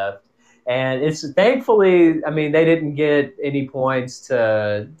 seconds left. And it's thankfully, I mean, they didn't get any points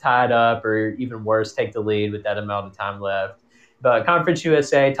to tie it up or even worse, take the lead with that amount of time left. But Conference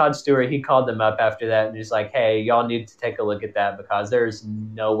USA, Todd Stewart, he called them up after that and he's like, hey, y'all need to take a look at that because there's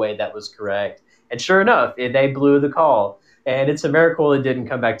no way that was correct. And sure enough, they blew the call. And it's a miracle it didn't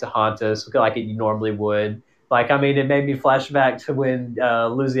come back to haunt us like it normally would. Like, I mean, it made me flash back to when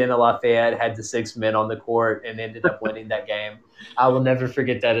Louisiana Lafayette had the 6 men on the court and ended up winning that game. I will never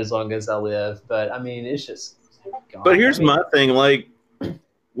forget that as long as I live. But, I mean, it's just – But here's my thing. Like,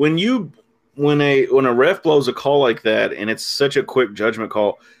 when a ref blows a call like that and it's such a quick judgment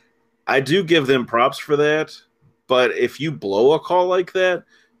call, I do give them props for that. But if you blow a call like that,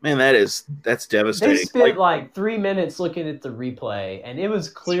 man, that's devastating. They spent like 3 minutes looking at the replay, and it was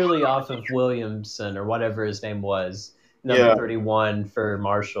clearly off of Williamson or whatever his name was, number 31 for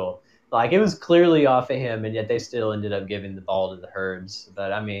Marshall. Like, it was clearly off of him, and yet they still ended up giving the ball to the Herds.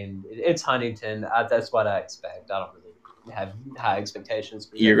 But, I mean, it's Huntington. That's what I expect. I don't really have high expectations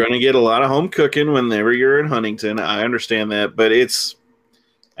for You're going to get a lot of home cooking whenever you're in Huntington. I understand that. But it's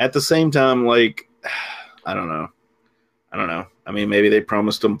 – at the same time, like, I don't know. I mean, maybe they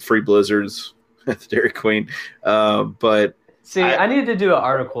promised them free blizzards at the Dairy Queen. But see, I needed to do an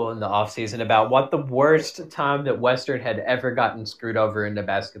article in the offseason about what the worst time that Western had ever gotten screwed over in a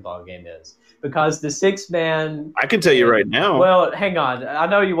basketball game is. Because the 6-man... I can tell you right now. Well, hang on. I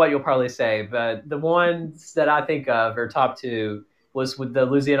know what you'll probably say, but the ones that I think of are top 2 was with the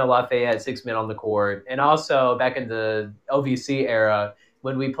Louisiana Lafayette 6 men on the court. And also back in the OVC era,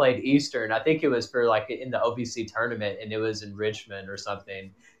 when we played Eastern, I think it was for like in the OVC tournament, and it was in Richmond or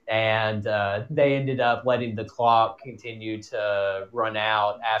something. And they ended up letting the clock continue to run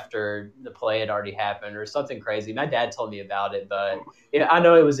out after the play had already happened or something crazy. My dad told me about it, but I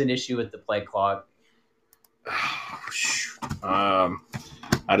know it was an issue with the play clock. I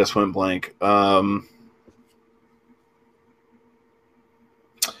just went blank.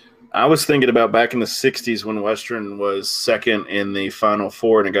 I was thinking about back in the 60s when Western was second in the Final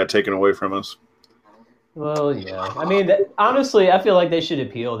Four and it got taken away from us. Well, yeah. I mean, honestly, I feel like they should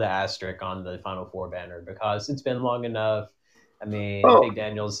appeal the asterisk on the Final Four banner because it's been long enough. I mean, Big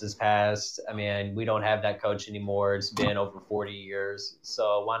Daniels has passed. I mean, we don't have that coach anymore. It's been over 40 years.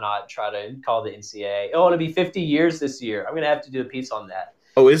 So why not try to call the NCAA? Oh, it'll be 50 years this year. I'm going to have to do a piece on that.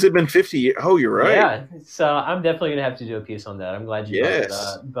 Oh, has it been 50 years? Oh, you're right. Yeah, so I'm definitely going to have to do a piece on that. I'm glad you brought it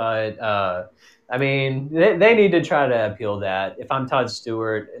up. But I mean, they need to try to appeal that. If I'm Todd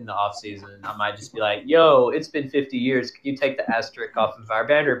Stewart in the offseason, I might just be like, yo, it's been 50 years. Can you take the asterisk off of our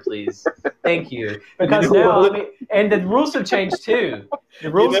banner, please? Thank you. Because now, I mean, and the rules have changed too. The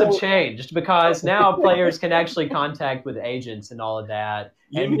rules have changed because now players can actually contact with agents and all of that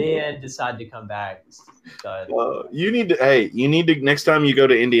and then decide to come back. You need to next time you go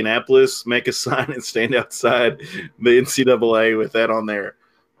to Indianapolis, make a sign and stand outside the NCAA with that on there.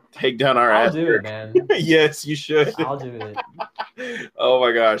 Take down our I'll asterisk. do it, man. Yes, you should. I'll do it. Oh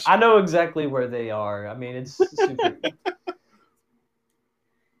my gosh. I know exactly where they are. I mean, it's super.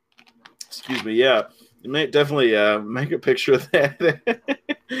 Excuse me. Yeah, you may definitely make a picture of that.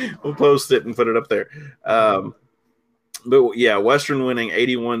 We'll post it and put it up there. But yeah, Western winning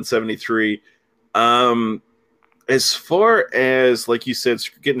 81-73. As far as, like you said,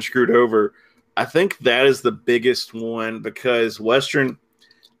 getting screwed over, I think that is the biggest one because Western.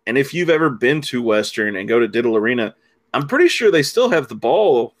 And if you've ever been to Western and go to Diddle Arena, I'm pretty sure they still have the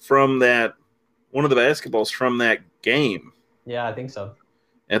ball from that, one of the basketballs from that game. Yeah, I think so.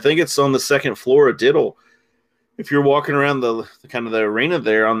 I think it's on the second floor of Diddle. If you're walking around the kind of the arena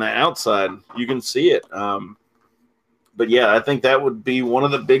there on the outside, you can see it. But yeah, I think that would be one of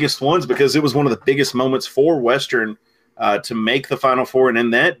the biggest ones because it was one of the biggest moments for Western to make the Final Four. And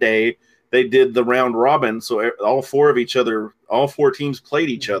in that day, they did the round robin, so all four teams played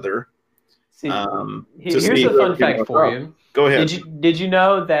each other. See, here's a fun fact for you. Go ahead. Did you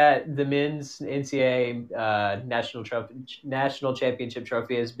know that the men's NCAA national championship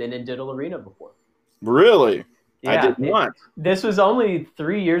trophy has been in Diddle Arena before? Really? Yeah, I did not. This was only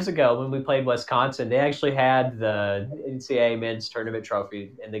 3 years ago when we played Wisconsin. They actually had the NCAA men's tournament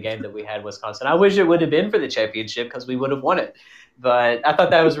trophy in the game that we had Wisconsin. I wish it would have been for the championship because we would have won it. But I thought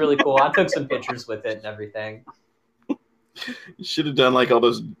that was really cool. I took some pictures with it and everything. You should have done like all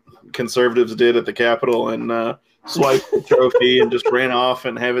those conservatives did at the Capitol and swiped the trophy and just ran off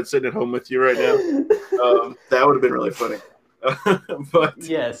and have it sitting at home with you right now. That would have been really funny. But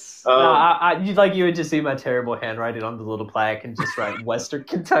yes, you would just see my terrible handwriting on the little plaque and just write Western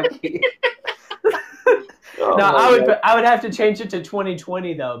Kentucky. I would have to change it to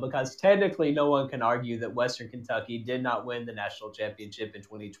 2020 though, because technically no one can argue that Western Kentucky did not win the national championship in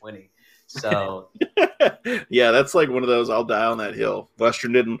 2020. So yeah, that's like one of those I'll die on that hill.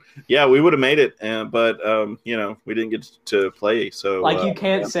 Western didn't. Yeah, we would have made it, but we didn't get to play. So you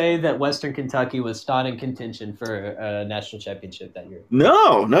can't say that Western Kentucky was not in contention for a national championship that year.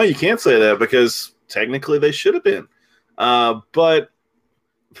 No, you can't say that because technically they should have been. But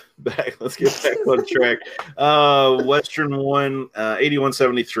let's get back on track. Western won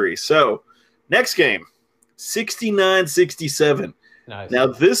 81-73. So next game, 69-67. Nice. Now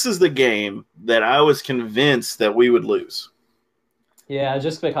this is the game that I was convinced that we would lose. Yeah,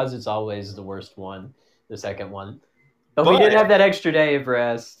 just because it's always the worst one, the second one. But we didn't have that extra day of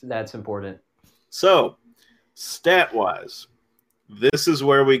rest. That's important. So, stat-wise, this is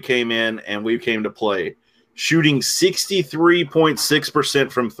where we came in and we came to play. Shooting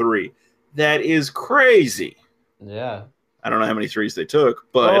 63.6% from three. That is crazy. Yeah. I don't know how many threes they took,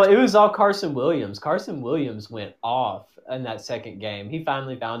 but it was all Carson Williams. Carson Williams went off in that second game. He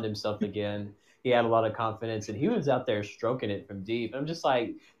finally found himself again. He had a lot of confidence, and he was out there stroking it from deep. I'm just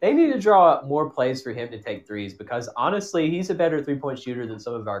like, they need to draw up more plays for him to take threes because, honestly, he's a better three-point shooter than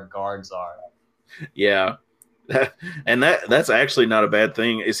some of our guards are. Yeah. And that's actually not a bad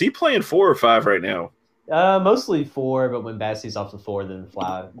thing. Is he playing 4 or 5 right now? Mostly 4, but when Bassey's off the 4, then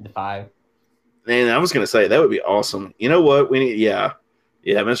the 5. And I was going to say, that would be awesome. You know what? We need, yeah,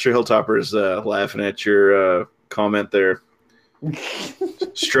 Mr. Hilltopper is laughing at your comment there.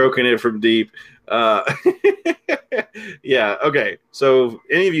 Stroking it from deep. Yeah, okay. So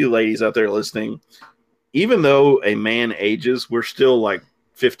any of you ladies out there listening, even though a man ages, we're still like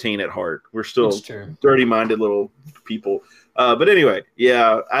 15 at heart. We're still dirty-minded little people. But anyway,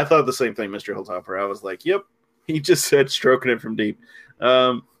 yeah, I thought the same thing, Mr. Hilltopper. I was like, yep, he just said stroking it from deep.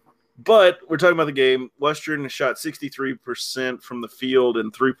 But we're talking about the game. Western shot 63% from the field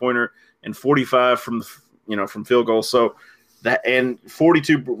and three-pointer and 45 from field goal. So that and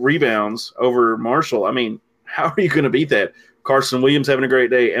 42 rebounds over Marshall. I mean, how are you going to beat that? Carson Williams having a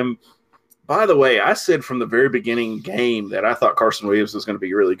great day. And by the way, I said from the very beginning game that I thought Carson Williams was going to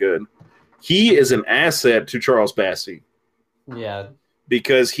be really good. He is an asset to Charles Bassey. Yeah.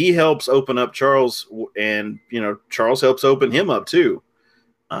 Because he helps open up Charles, and Charles helps open him up too.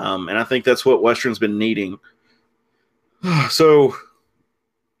 And I think that's what Western's been needing. So,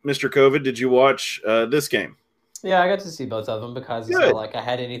 Mr. COVID, did you watch this game? Yeah, I got to see both of them because it's not like I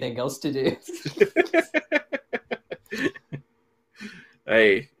had anything else to do.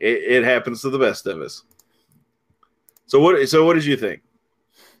 Hey, it happens to the best of us. So what did you think?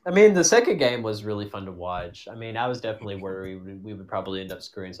 I mean, the second game was really fun to watch. I mean, I was definitely worried we would probably end up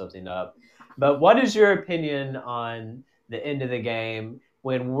screwing something up. But what is your opinion on the end of the game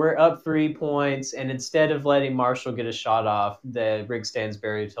when we're up 3 points and instead of letting Marshall get a shot off, the Rick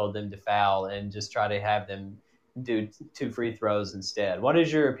Stansberry told them to foul and just try to have them do 2 free throws instead? What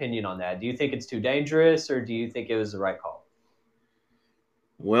is your opinion on that? Do you think it's too dangerous or do you think it was the right call?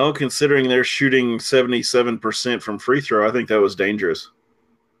 Well, considering they're shooting 77% from free throw, I think that was dangerous.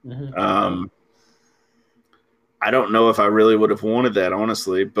 Mm-hmm. I don't know if I really would have wanted that,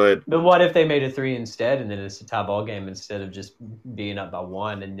 honestly, but what if they made a 3 instead and then it's a tie ball game instead of just being up by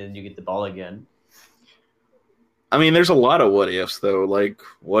 1 and then you get the ball again? I mean, there's a lot of what ifs, though. Like,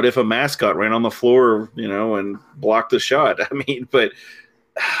 what if a mascot ran on the floor, and blocked the shot? I mean, but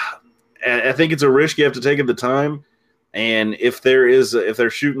I think it's a risk you have to take at the time. And if they're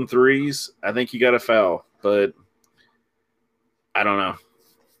shooting threes, I think you got to foul. But I don't know.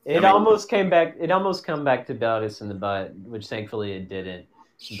 It almost come back to bite us in the butt, which thankfully it didn't.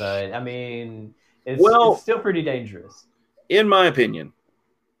 But I mean, it's still pretty dangerous. In my opinion,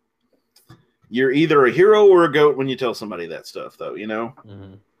 you're either a hero or a goat when you tell somebody that stuff, though.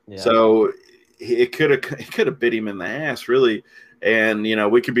 Mm-hmm. Yeah. So it could have bit him in the ass, really. And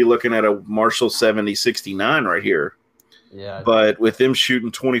we could be looking at a Marshall 70-69 right here. Yeah. But with them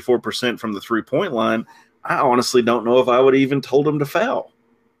shooting 24% from the 3-point line, I honestly don't know if I would have even told them to foul.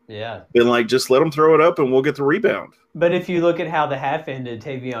 Yeah. Been like, just let them throw it up and we'll get the rebound. But if you look at how the half ended,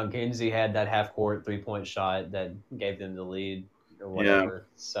 Tavion Kinsey had that half-court 3-point shot that gave them the lead or whatever.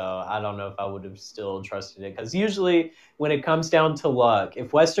 Yeah. So I don't know if I would have still trusted it. Because usually when it comes down to luck,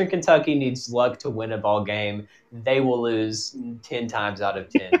 if Western Kentucky needs luck to win a ball game, they will lose 10 times out of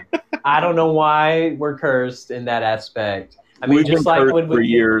 10. I don't know why we're cursed in that aspect. I mean, we've just been like cursed for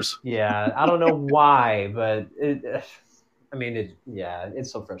years. Yeah, I don't know why, but it's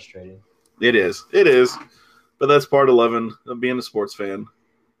so frustrating. It is. But that's part of being a sports fan.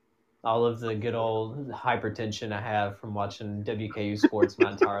 All of the good old hypertension I have from watching WKU sports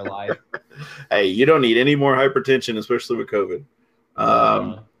my entire life. Hey, you don't need any more hypertension, especially with COVID.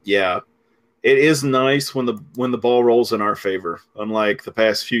 Yeah. It is nice when the ball rolls in our favor, unlike the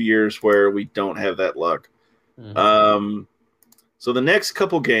past few years where we don't have that luck. Mm-hmm. So the next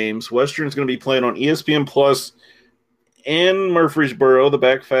couple games, Western's going to be playing on ESPN Plus in Murfreesboro, the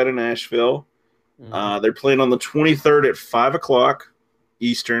back fat in Nashville. Mm-hmm. They're playing on the 23rd at 5 o'clock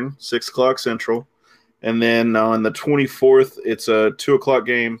Eastern, 6 o'clock Central. And then on the 24th, it's a 2 o'clock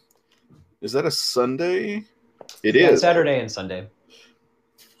game. Is that a Sunday? It is. Saturday and Sunday.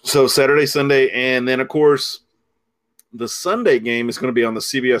 So Saturday, Sunday, and then, of course, the Sunday game is going to be on the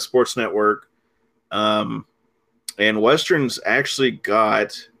CBS Sports Network. And Western's actually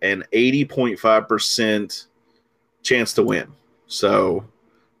got an 80.5% chance to win. So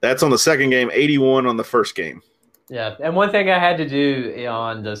that's on the second game, 81 on the first game. Yeah, and one thing I had to do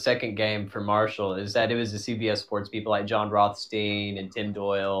on the second game for Marshall is that it was the CBS Sports people like John Rothstein and Tim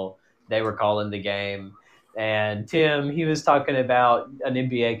Doyle. They were calling the game. And Tim, he was talking about an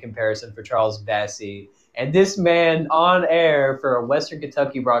NBA comparison for Charles Bassey. And this man on air for a Western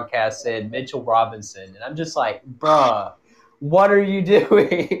Kentucky broadcast said Mitchell Robinson. And I'm just like, bruh, what are you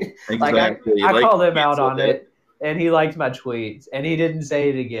doing? Exactly. I called him out on it, and he liked my tweets, and he didn't say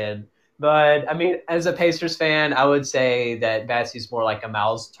it again. But, I mean, as a Pacers fan, I would say that Bassey's more like a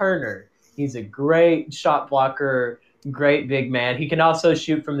Miles Turner. He's a great shot blocker, great big man. He can also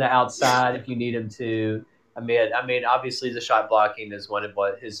shoot from the outside if you need him to. I mean, obviously the shot blocking is one of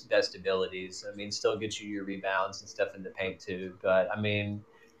his best abilities. I mean, still gets you your rebounds and stuff in the paint too. But I mean,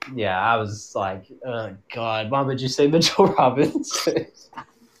 yeah, I was like, oh God, why would you say Mitchell Robinson?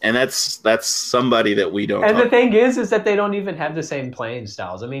 And that's somebody that we don't. And the thing is that they don't even have the same playing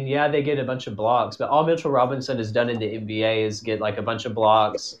styles. I mean, yeah, they get a bunch of blocks, but all Mitchell Robinson has done in the NBA is get like a bunch of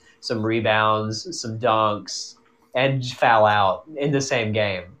blocks, some rebounds, some dunks, and foul out in the same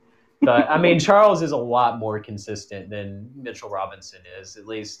game. But, I mean, Charles is a lot more consistent than Mitchell Robinson is, at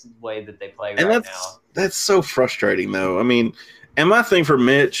least the way that they play now. That's so frustrating, though. I mean, and my thing for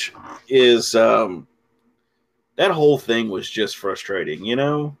Mitch is that whole thing was just frustrating,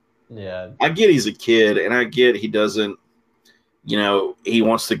 Yeah. I get he's a kid, and I get he doesn't, he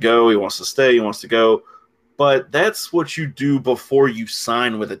wants to go, he wants to stay, he wants to go. But that's what you do before you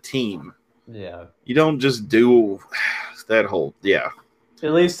sign with a team. Yeah. You don't just do that whole, yeah.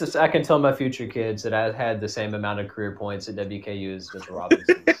 At least I can tell my future kids that I had the same amount of career points at WKU as Mitchell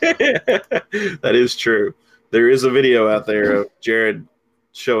Robinson. So. That is true. There is a video out there of Jared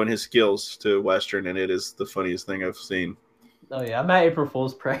showing his skills to Western, and it is the funniest thing I've seen. Oh yeah, I'm at April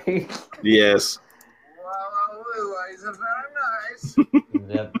Fool's prank. Yes. Wow, is very nice.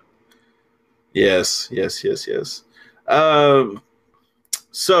 Yep. Yes.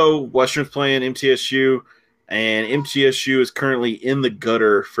 So Western's playing MTSU, and MTSU is currently in the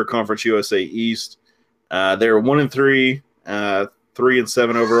gutter for Conference USA East. They're 1-3,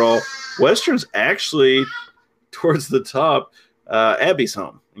 3-7 overall. Western's actually towards the top. Abby's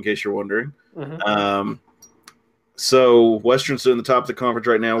home, in case you're wondering. Mm-hmm. So Western's in the top of the conference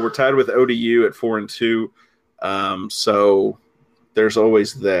right now. We're tied with ODU at 4-2. So there's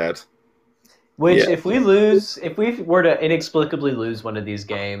always that. Which, Yeah. if we were to inexplicably lose one of these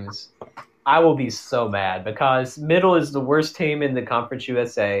games, I will be so mad because Middle is the worst team in the Conference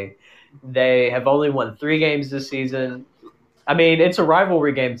USA. They have only won 3 games this season. I mean, it's a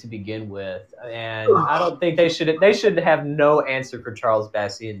rivalry game to begin with, and I don't think they should have no answer for Charles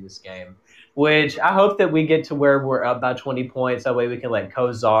Bassey in this game. Which I hope that we get to where we're up by 20 points. That way we can let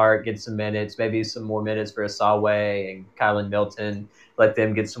Kozart get some minutes, maybe some more minutes for Asawe and Kylan Milton. Let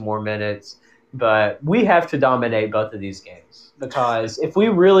them get some more minutes. But we have to dominate both of these games because if we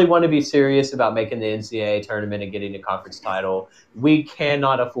really want to be serious about making the NCAA tournament and getting a conference title, we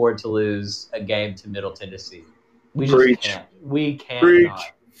cannot afford to lose a game to Middle Tennessee. We just Preach. can't. We cannot.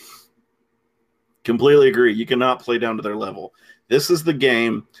 Preach. Completely agree. You cannot play down to their level. This is the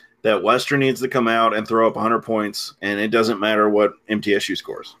game that Western needs to come out and throw up 100 points, and it doesn't matter what MTSU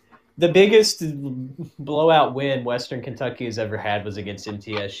scores. The biggest blowout win Western Kentucky has ever had was against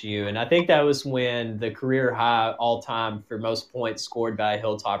MTSU, and I think that was when the career high all-time for most points scored by a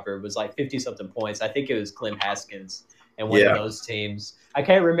Hilltopper was like 50-something points. I think it was Clem Haskins and one of those teams. I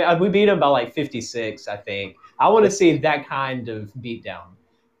can't remember. We beat them by like 56, I think. I want to see that kind of beatdown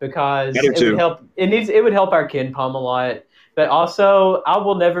because it would help. It would help our Ken Palm a lot. But also, I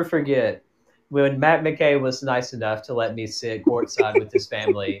will never forget when Matt McKay was nice enough to let me sit courtside with his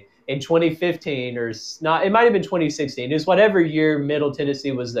family in 2015 or not. It might have been 2016. It was whatever year Middle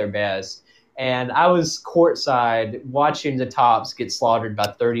Tennessee was their best. And I was courtside watching the Tops get slaughtered by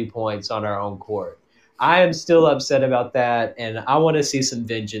 30 points on our own court. I am still upset about that, and I want to see some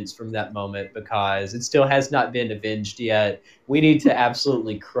vengeance from that moment because it still has not been avenged yet. We need to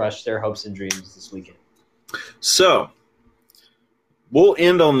absolutely crush their hopes and dreams this weekend. So we'll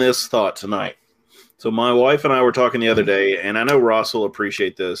end on this thought tonight. So my wife and I were talking the other day, and I know Ross will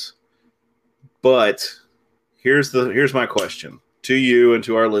appreciate this, but here's my question to you and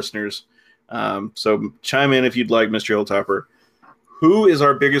to our listeners. So chime in if you'd like, Mr. Hilltopper. Who is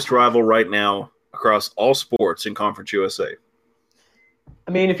our biggest rival right now across all sports in Conference USA?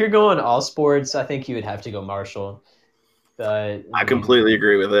 I mean, if you're going all sports, I think you would have to go Marshall. But I completely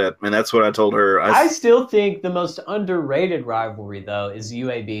agree with that. And that's what I told her. I still think the most underrated rivalry, though, is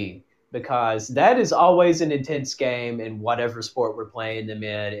UAB because that is always an intense game in whatever sport we're playing them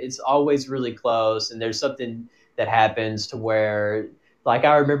in. It's always really close, and there's something that happens to where, like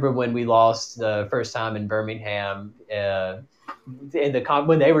I remember when we lost the first time in Birmingham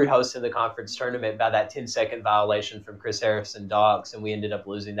when they were hosting the conference tournament by that 10-second violation from Chris Harrison Docs, and we ended up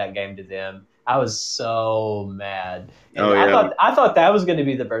losing that game to them. I was so mad. And I thought that was going to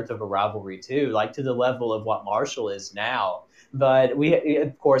be the birth of a rivalry too, like to the level of what Marshall is now. But we,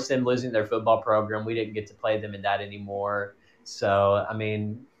 of course, them losing their football program, we didn't get to play them in that anymore. So, I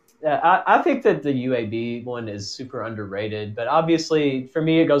mean, I think that the UAB one is super underrated. But obviously, for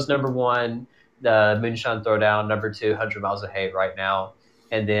me, it goes number 1, the Moonshine Throwdown, number 2, 100 Miles of Hate right now.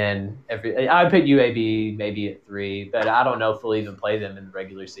 And then I put UAB maybe at 3, but I don't know if we'll even play them in the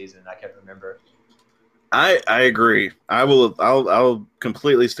regular season. I can't remember. I agree. I'll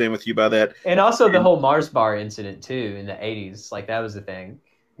completely stand with you by that. And also the whole Mars Bar incident too in the 80s. Like that was a thing.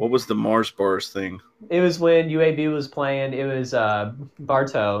 What was the Mars Bars thing? It was when UAB was playing. It was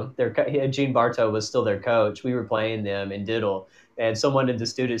Bartow. Gene Bartow was still their coach. We were playing them in Diddle, and someone in the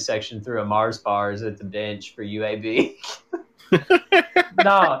student section threw a Mars Bars at the bench for UAB.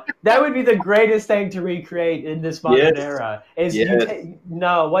 No, that would be the greatest thing to recreate in this modern era.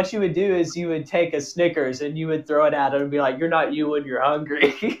 What you would do is you would take a Snickers and you would throw it at it and be like, "You're not you when you're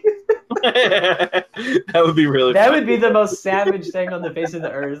hungry." That would be really That funny. would be the most savage thing on the face of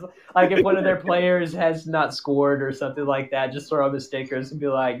the earth. Like if one of their players has not scored or something like that, just throw them the Snickers and be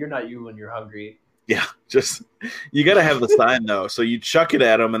like, "You're not you when you're hungry." Yeah, just you got to have the sign though. So you chuck it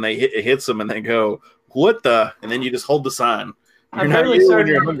at them and it hits them and they go, "What the?" And then you just hold the sign. You're not you when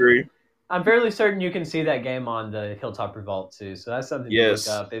you're hungry. I'm fairly certain you can see that game on the Hilltop Revolt too. So that's something to look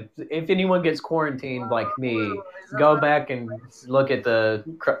up. If anyone gets quarantined like me, go back and look at the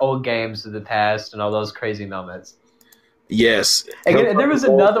old games of the past and all those crazy moments. Yes. And there was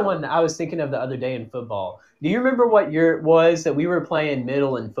another one I was thinking of the other day in football. Do you remember what year it was that we were playing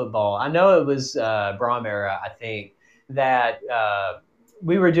middle in football? I know it was Brom era, I think, that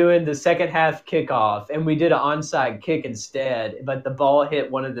we were doing the second half kickoff, and we did an onside kick instead, but the ball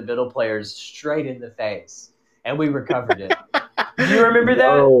hit one of the middle players straight in the face, and we recovered it. Do you remember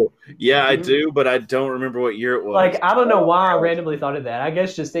that? Oh, yeah, I do, but I don't remember what year it was. Like, I don't know why I randomly thought of that. I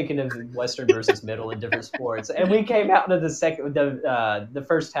guess just thinking of Western versus middle in different sports. And we came out into the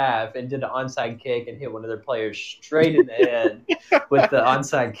first half and did an onside kick and hit one of their players straight in the head with the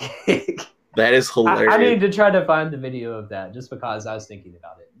onside kick. That is hilarious. I need to try to find the video of that just because I was thinking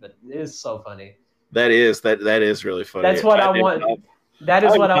about it. But it is so funny. That is really funny. That's what I want. That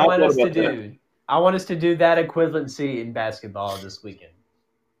is what I want us to that. do. I want us to do that equivalency in basketball this weekend.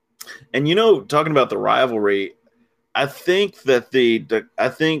 And talking about the rivalry, I think that I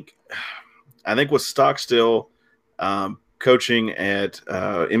think with Stockstill coaching at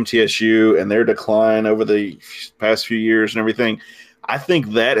MTSU and their decline over the past few years and everything, I think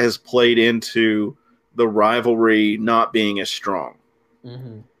that has played into the rivalry not being as strong.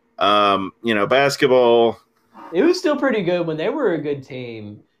 Mm-hmm. Basketball. It was still pretty good when they were a good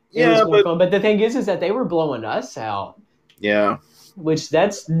team. It Yeah, was more fun. But the thing is that they were blowing us out. Yeah. Which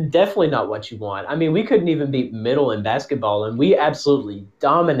that's definitely not what you want. I mean, we couldn't even beat middle in basketball, and we absolutely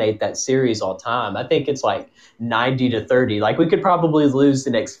dominate that series all time. I think it's like 90-30. Like, we could probably lose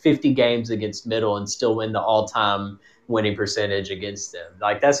the next 50 games against middle and still win the all-time winning percentage against them.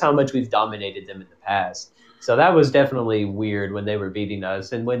 Like, that's how much we've dominated them in the past. So that was definitely weird when they were beating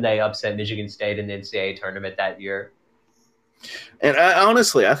us and when they upset Michigan State in the NCAA tournament that year. And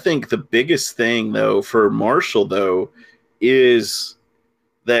I think the biggest thing, though, for Marshall, though, is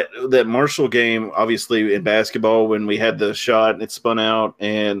that Marshall game, obviously, in basketball, when we had the shot and it spun out.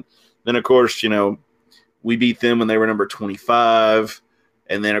 And then, of course, we beat them when they were number 25.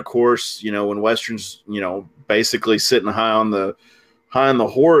 And then, of course, when Western's, basically sitting high on the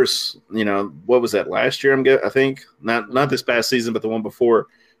horse, what was that, last year, I think? Not this past season, but the one before.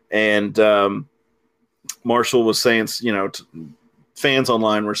 And Marshall was saying, fans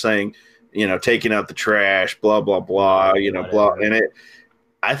online were saying, taking out the trash, blah, blah, blah, blah. And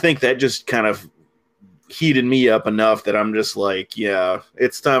I think that just kind of heated me up enough that I'm just like, yeah,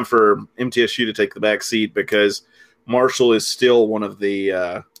 it's time for MTSU to take the back seat, because Marshall is still one of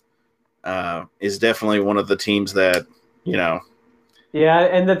the is definitely one of the teams that, Yeah,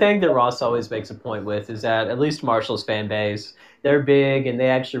 and the thing that Ross always makes a point with is that at least Marshall's fan base, they're big and they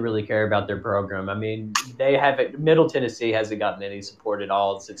actually really care about their program. I mean, Middle Tennessee hasn't gotten any support at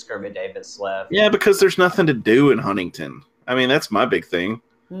all since Kermit Davis left. Yeah, because there's nothing to do in Huntington. I mean, that's my big thing.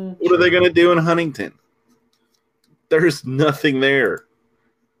 What are they going to do in Huntington? There's nothing there.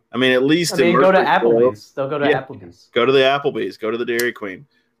 I mean, at least go to Applebee's. They'll go to Applebee's. Go to the Applebee's. Go to the Dairy Queen.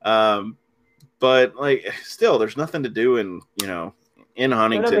 But still, there's nothing to do in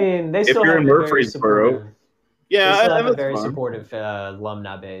Huntington. But I mean, they still if you're have in Murfreesboro, they still have a very supportive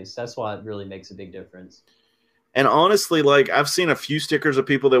alumni base. That's what really makes a big difference. And honestly, I've seen a few stickers of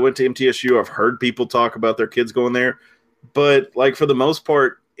people that went to MTSU. I've heard people talk about their kids going there, but for the most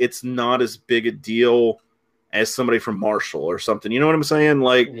part, it's not as big a deal as somebody from Marshall or something. You know what I'm saying?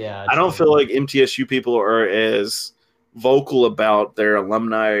 I don't feel like MTSU people are as vocal about their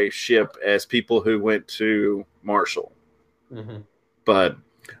alumni-ship as people who went to Marshall. Mm-hmm. But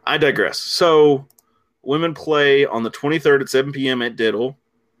I digress. So women play on the 23rd at 7 p.m. at Diddle.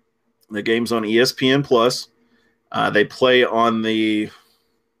 The game's on ESPN+. They play on the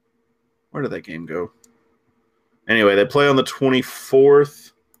 – where did that game go? Anyway, they play on the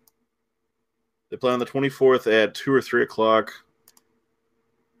 24th. They play on the 24th at 2 or 3 o'clock.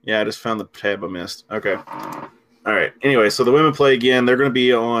 Yeah, I just found the tab I missed. Okay. All right. Anyway, so the women play again. They're going to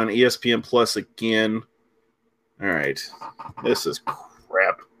be on ESPN Plus again. All right. This is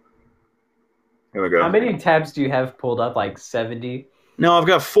crap. Here we go. How many tabs do you have pulled up? 70? No, I've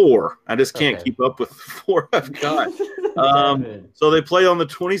got 4. I just can't keep up with the 4 I've got. So they play on the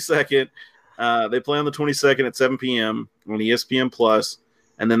 22nd. They play on the 22nd at 7 p.m. on ESPN Plus,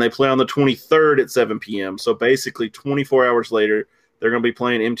 and then they play on the 23rd at 7 p.m. So basically 24 hours later, they're going to be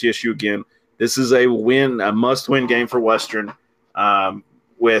playing MTSU again. This is a must-win game for Western,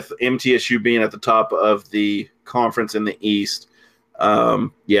 with MTSU being at the top of the conference in the East.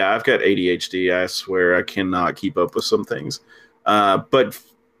 Yeah, I've got ADHD. I swear I cannot keep up with some things. But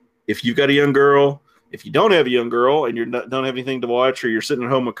if you've got a young girl, if you don't have a young girl and you don't have anything to watch, or you're sitting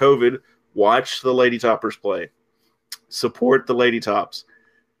at home with COVID, watch the Lady Toppers play. Support the Lady Tops.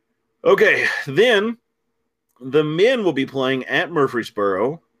 Okay, then the men will be playing at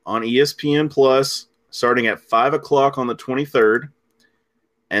Murfreesboro on ESPN Plus starting at 5 o'clock on the 23rd.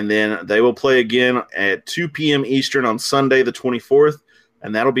 And then they will play again at 2 p.m. Eastern on Sunday, the 24th.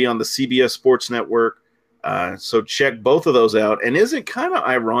 And that'll be on the CBS Sports Network. So check both of those out. And is it kind of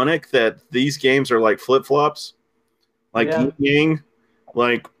ironic that these games are like flip-flops? Like yin yang?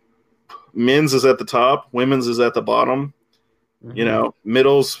 Like men's is at the top, women's is at the bottom. Mm-hmm. You know,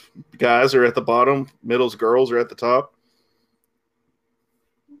 middles guys are at the bottom, middles girls are at the top.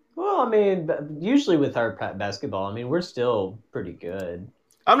 Well, I mean, usually with our basketball, I mean, we're still pretty good.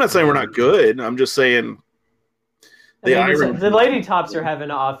 I'm not saying we're not good. I'm just saying the lady tops are having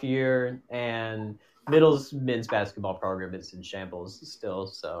an off year, and middle's men's basketball program is in shambles still.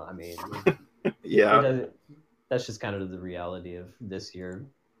 So, I mean, that's just kind of the reality of this year.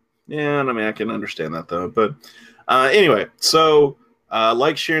 Yeah, and I mean, I can understand that, though. But anyway, so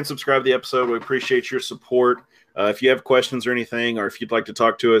like, share, and subscribe to the episode. We appreciate your support. If you have questions or anything, or if you'd like to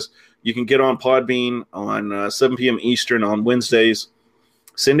talk to us, you can get on Podbean on 7 p.m. Eastern on Wednesdays.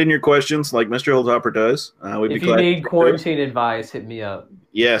 Send in your questions like Mr. Hilltopper does. If you need quarantine advice, hit me up.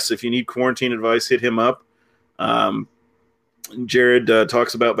 Yes, if you need quarantine advice, hit him up. Jared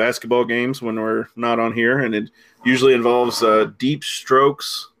talks about basketball games when we're not on here, and it usually involves deep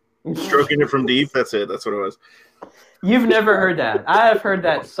strokes, stroking it from deep. That's it. That's what it was. You've never heard that. I have heard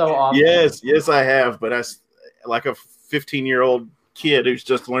that so often. Yes, I have. But like a 15-year-old kid who's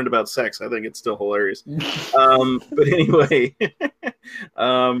just learned about sex, I think it's still hilarious. But anyway,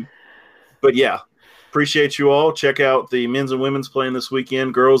 but yeah, appreciate you all. Check out the men's and women's playing this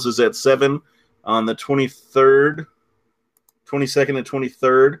weekend. Girls is at 7 on the 23rd, 22nd and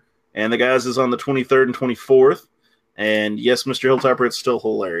 23rd, and the guys is on the 23rd and 24th. And yes, Mr. Hilltopper, it's still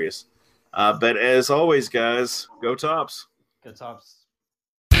hilarious. But as always, guys, go Tops. Go Tops.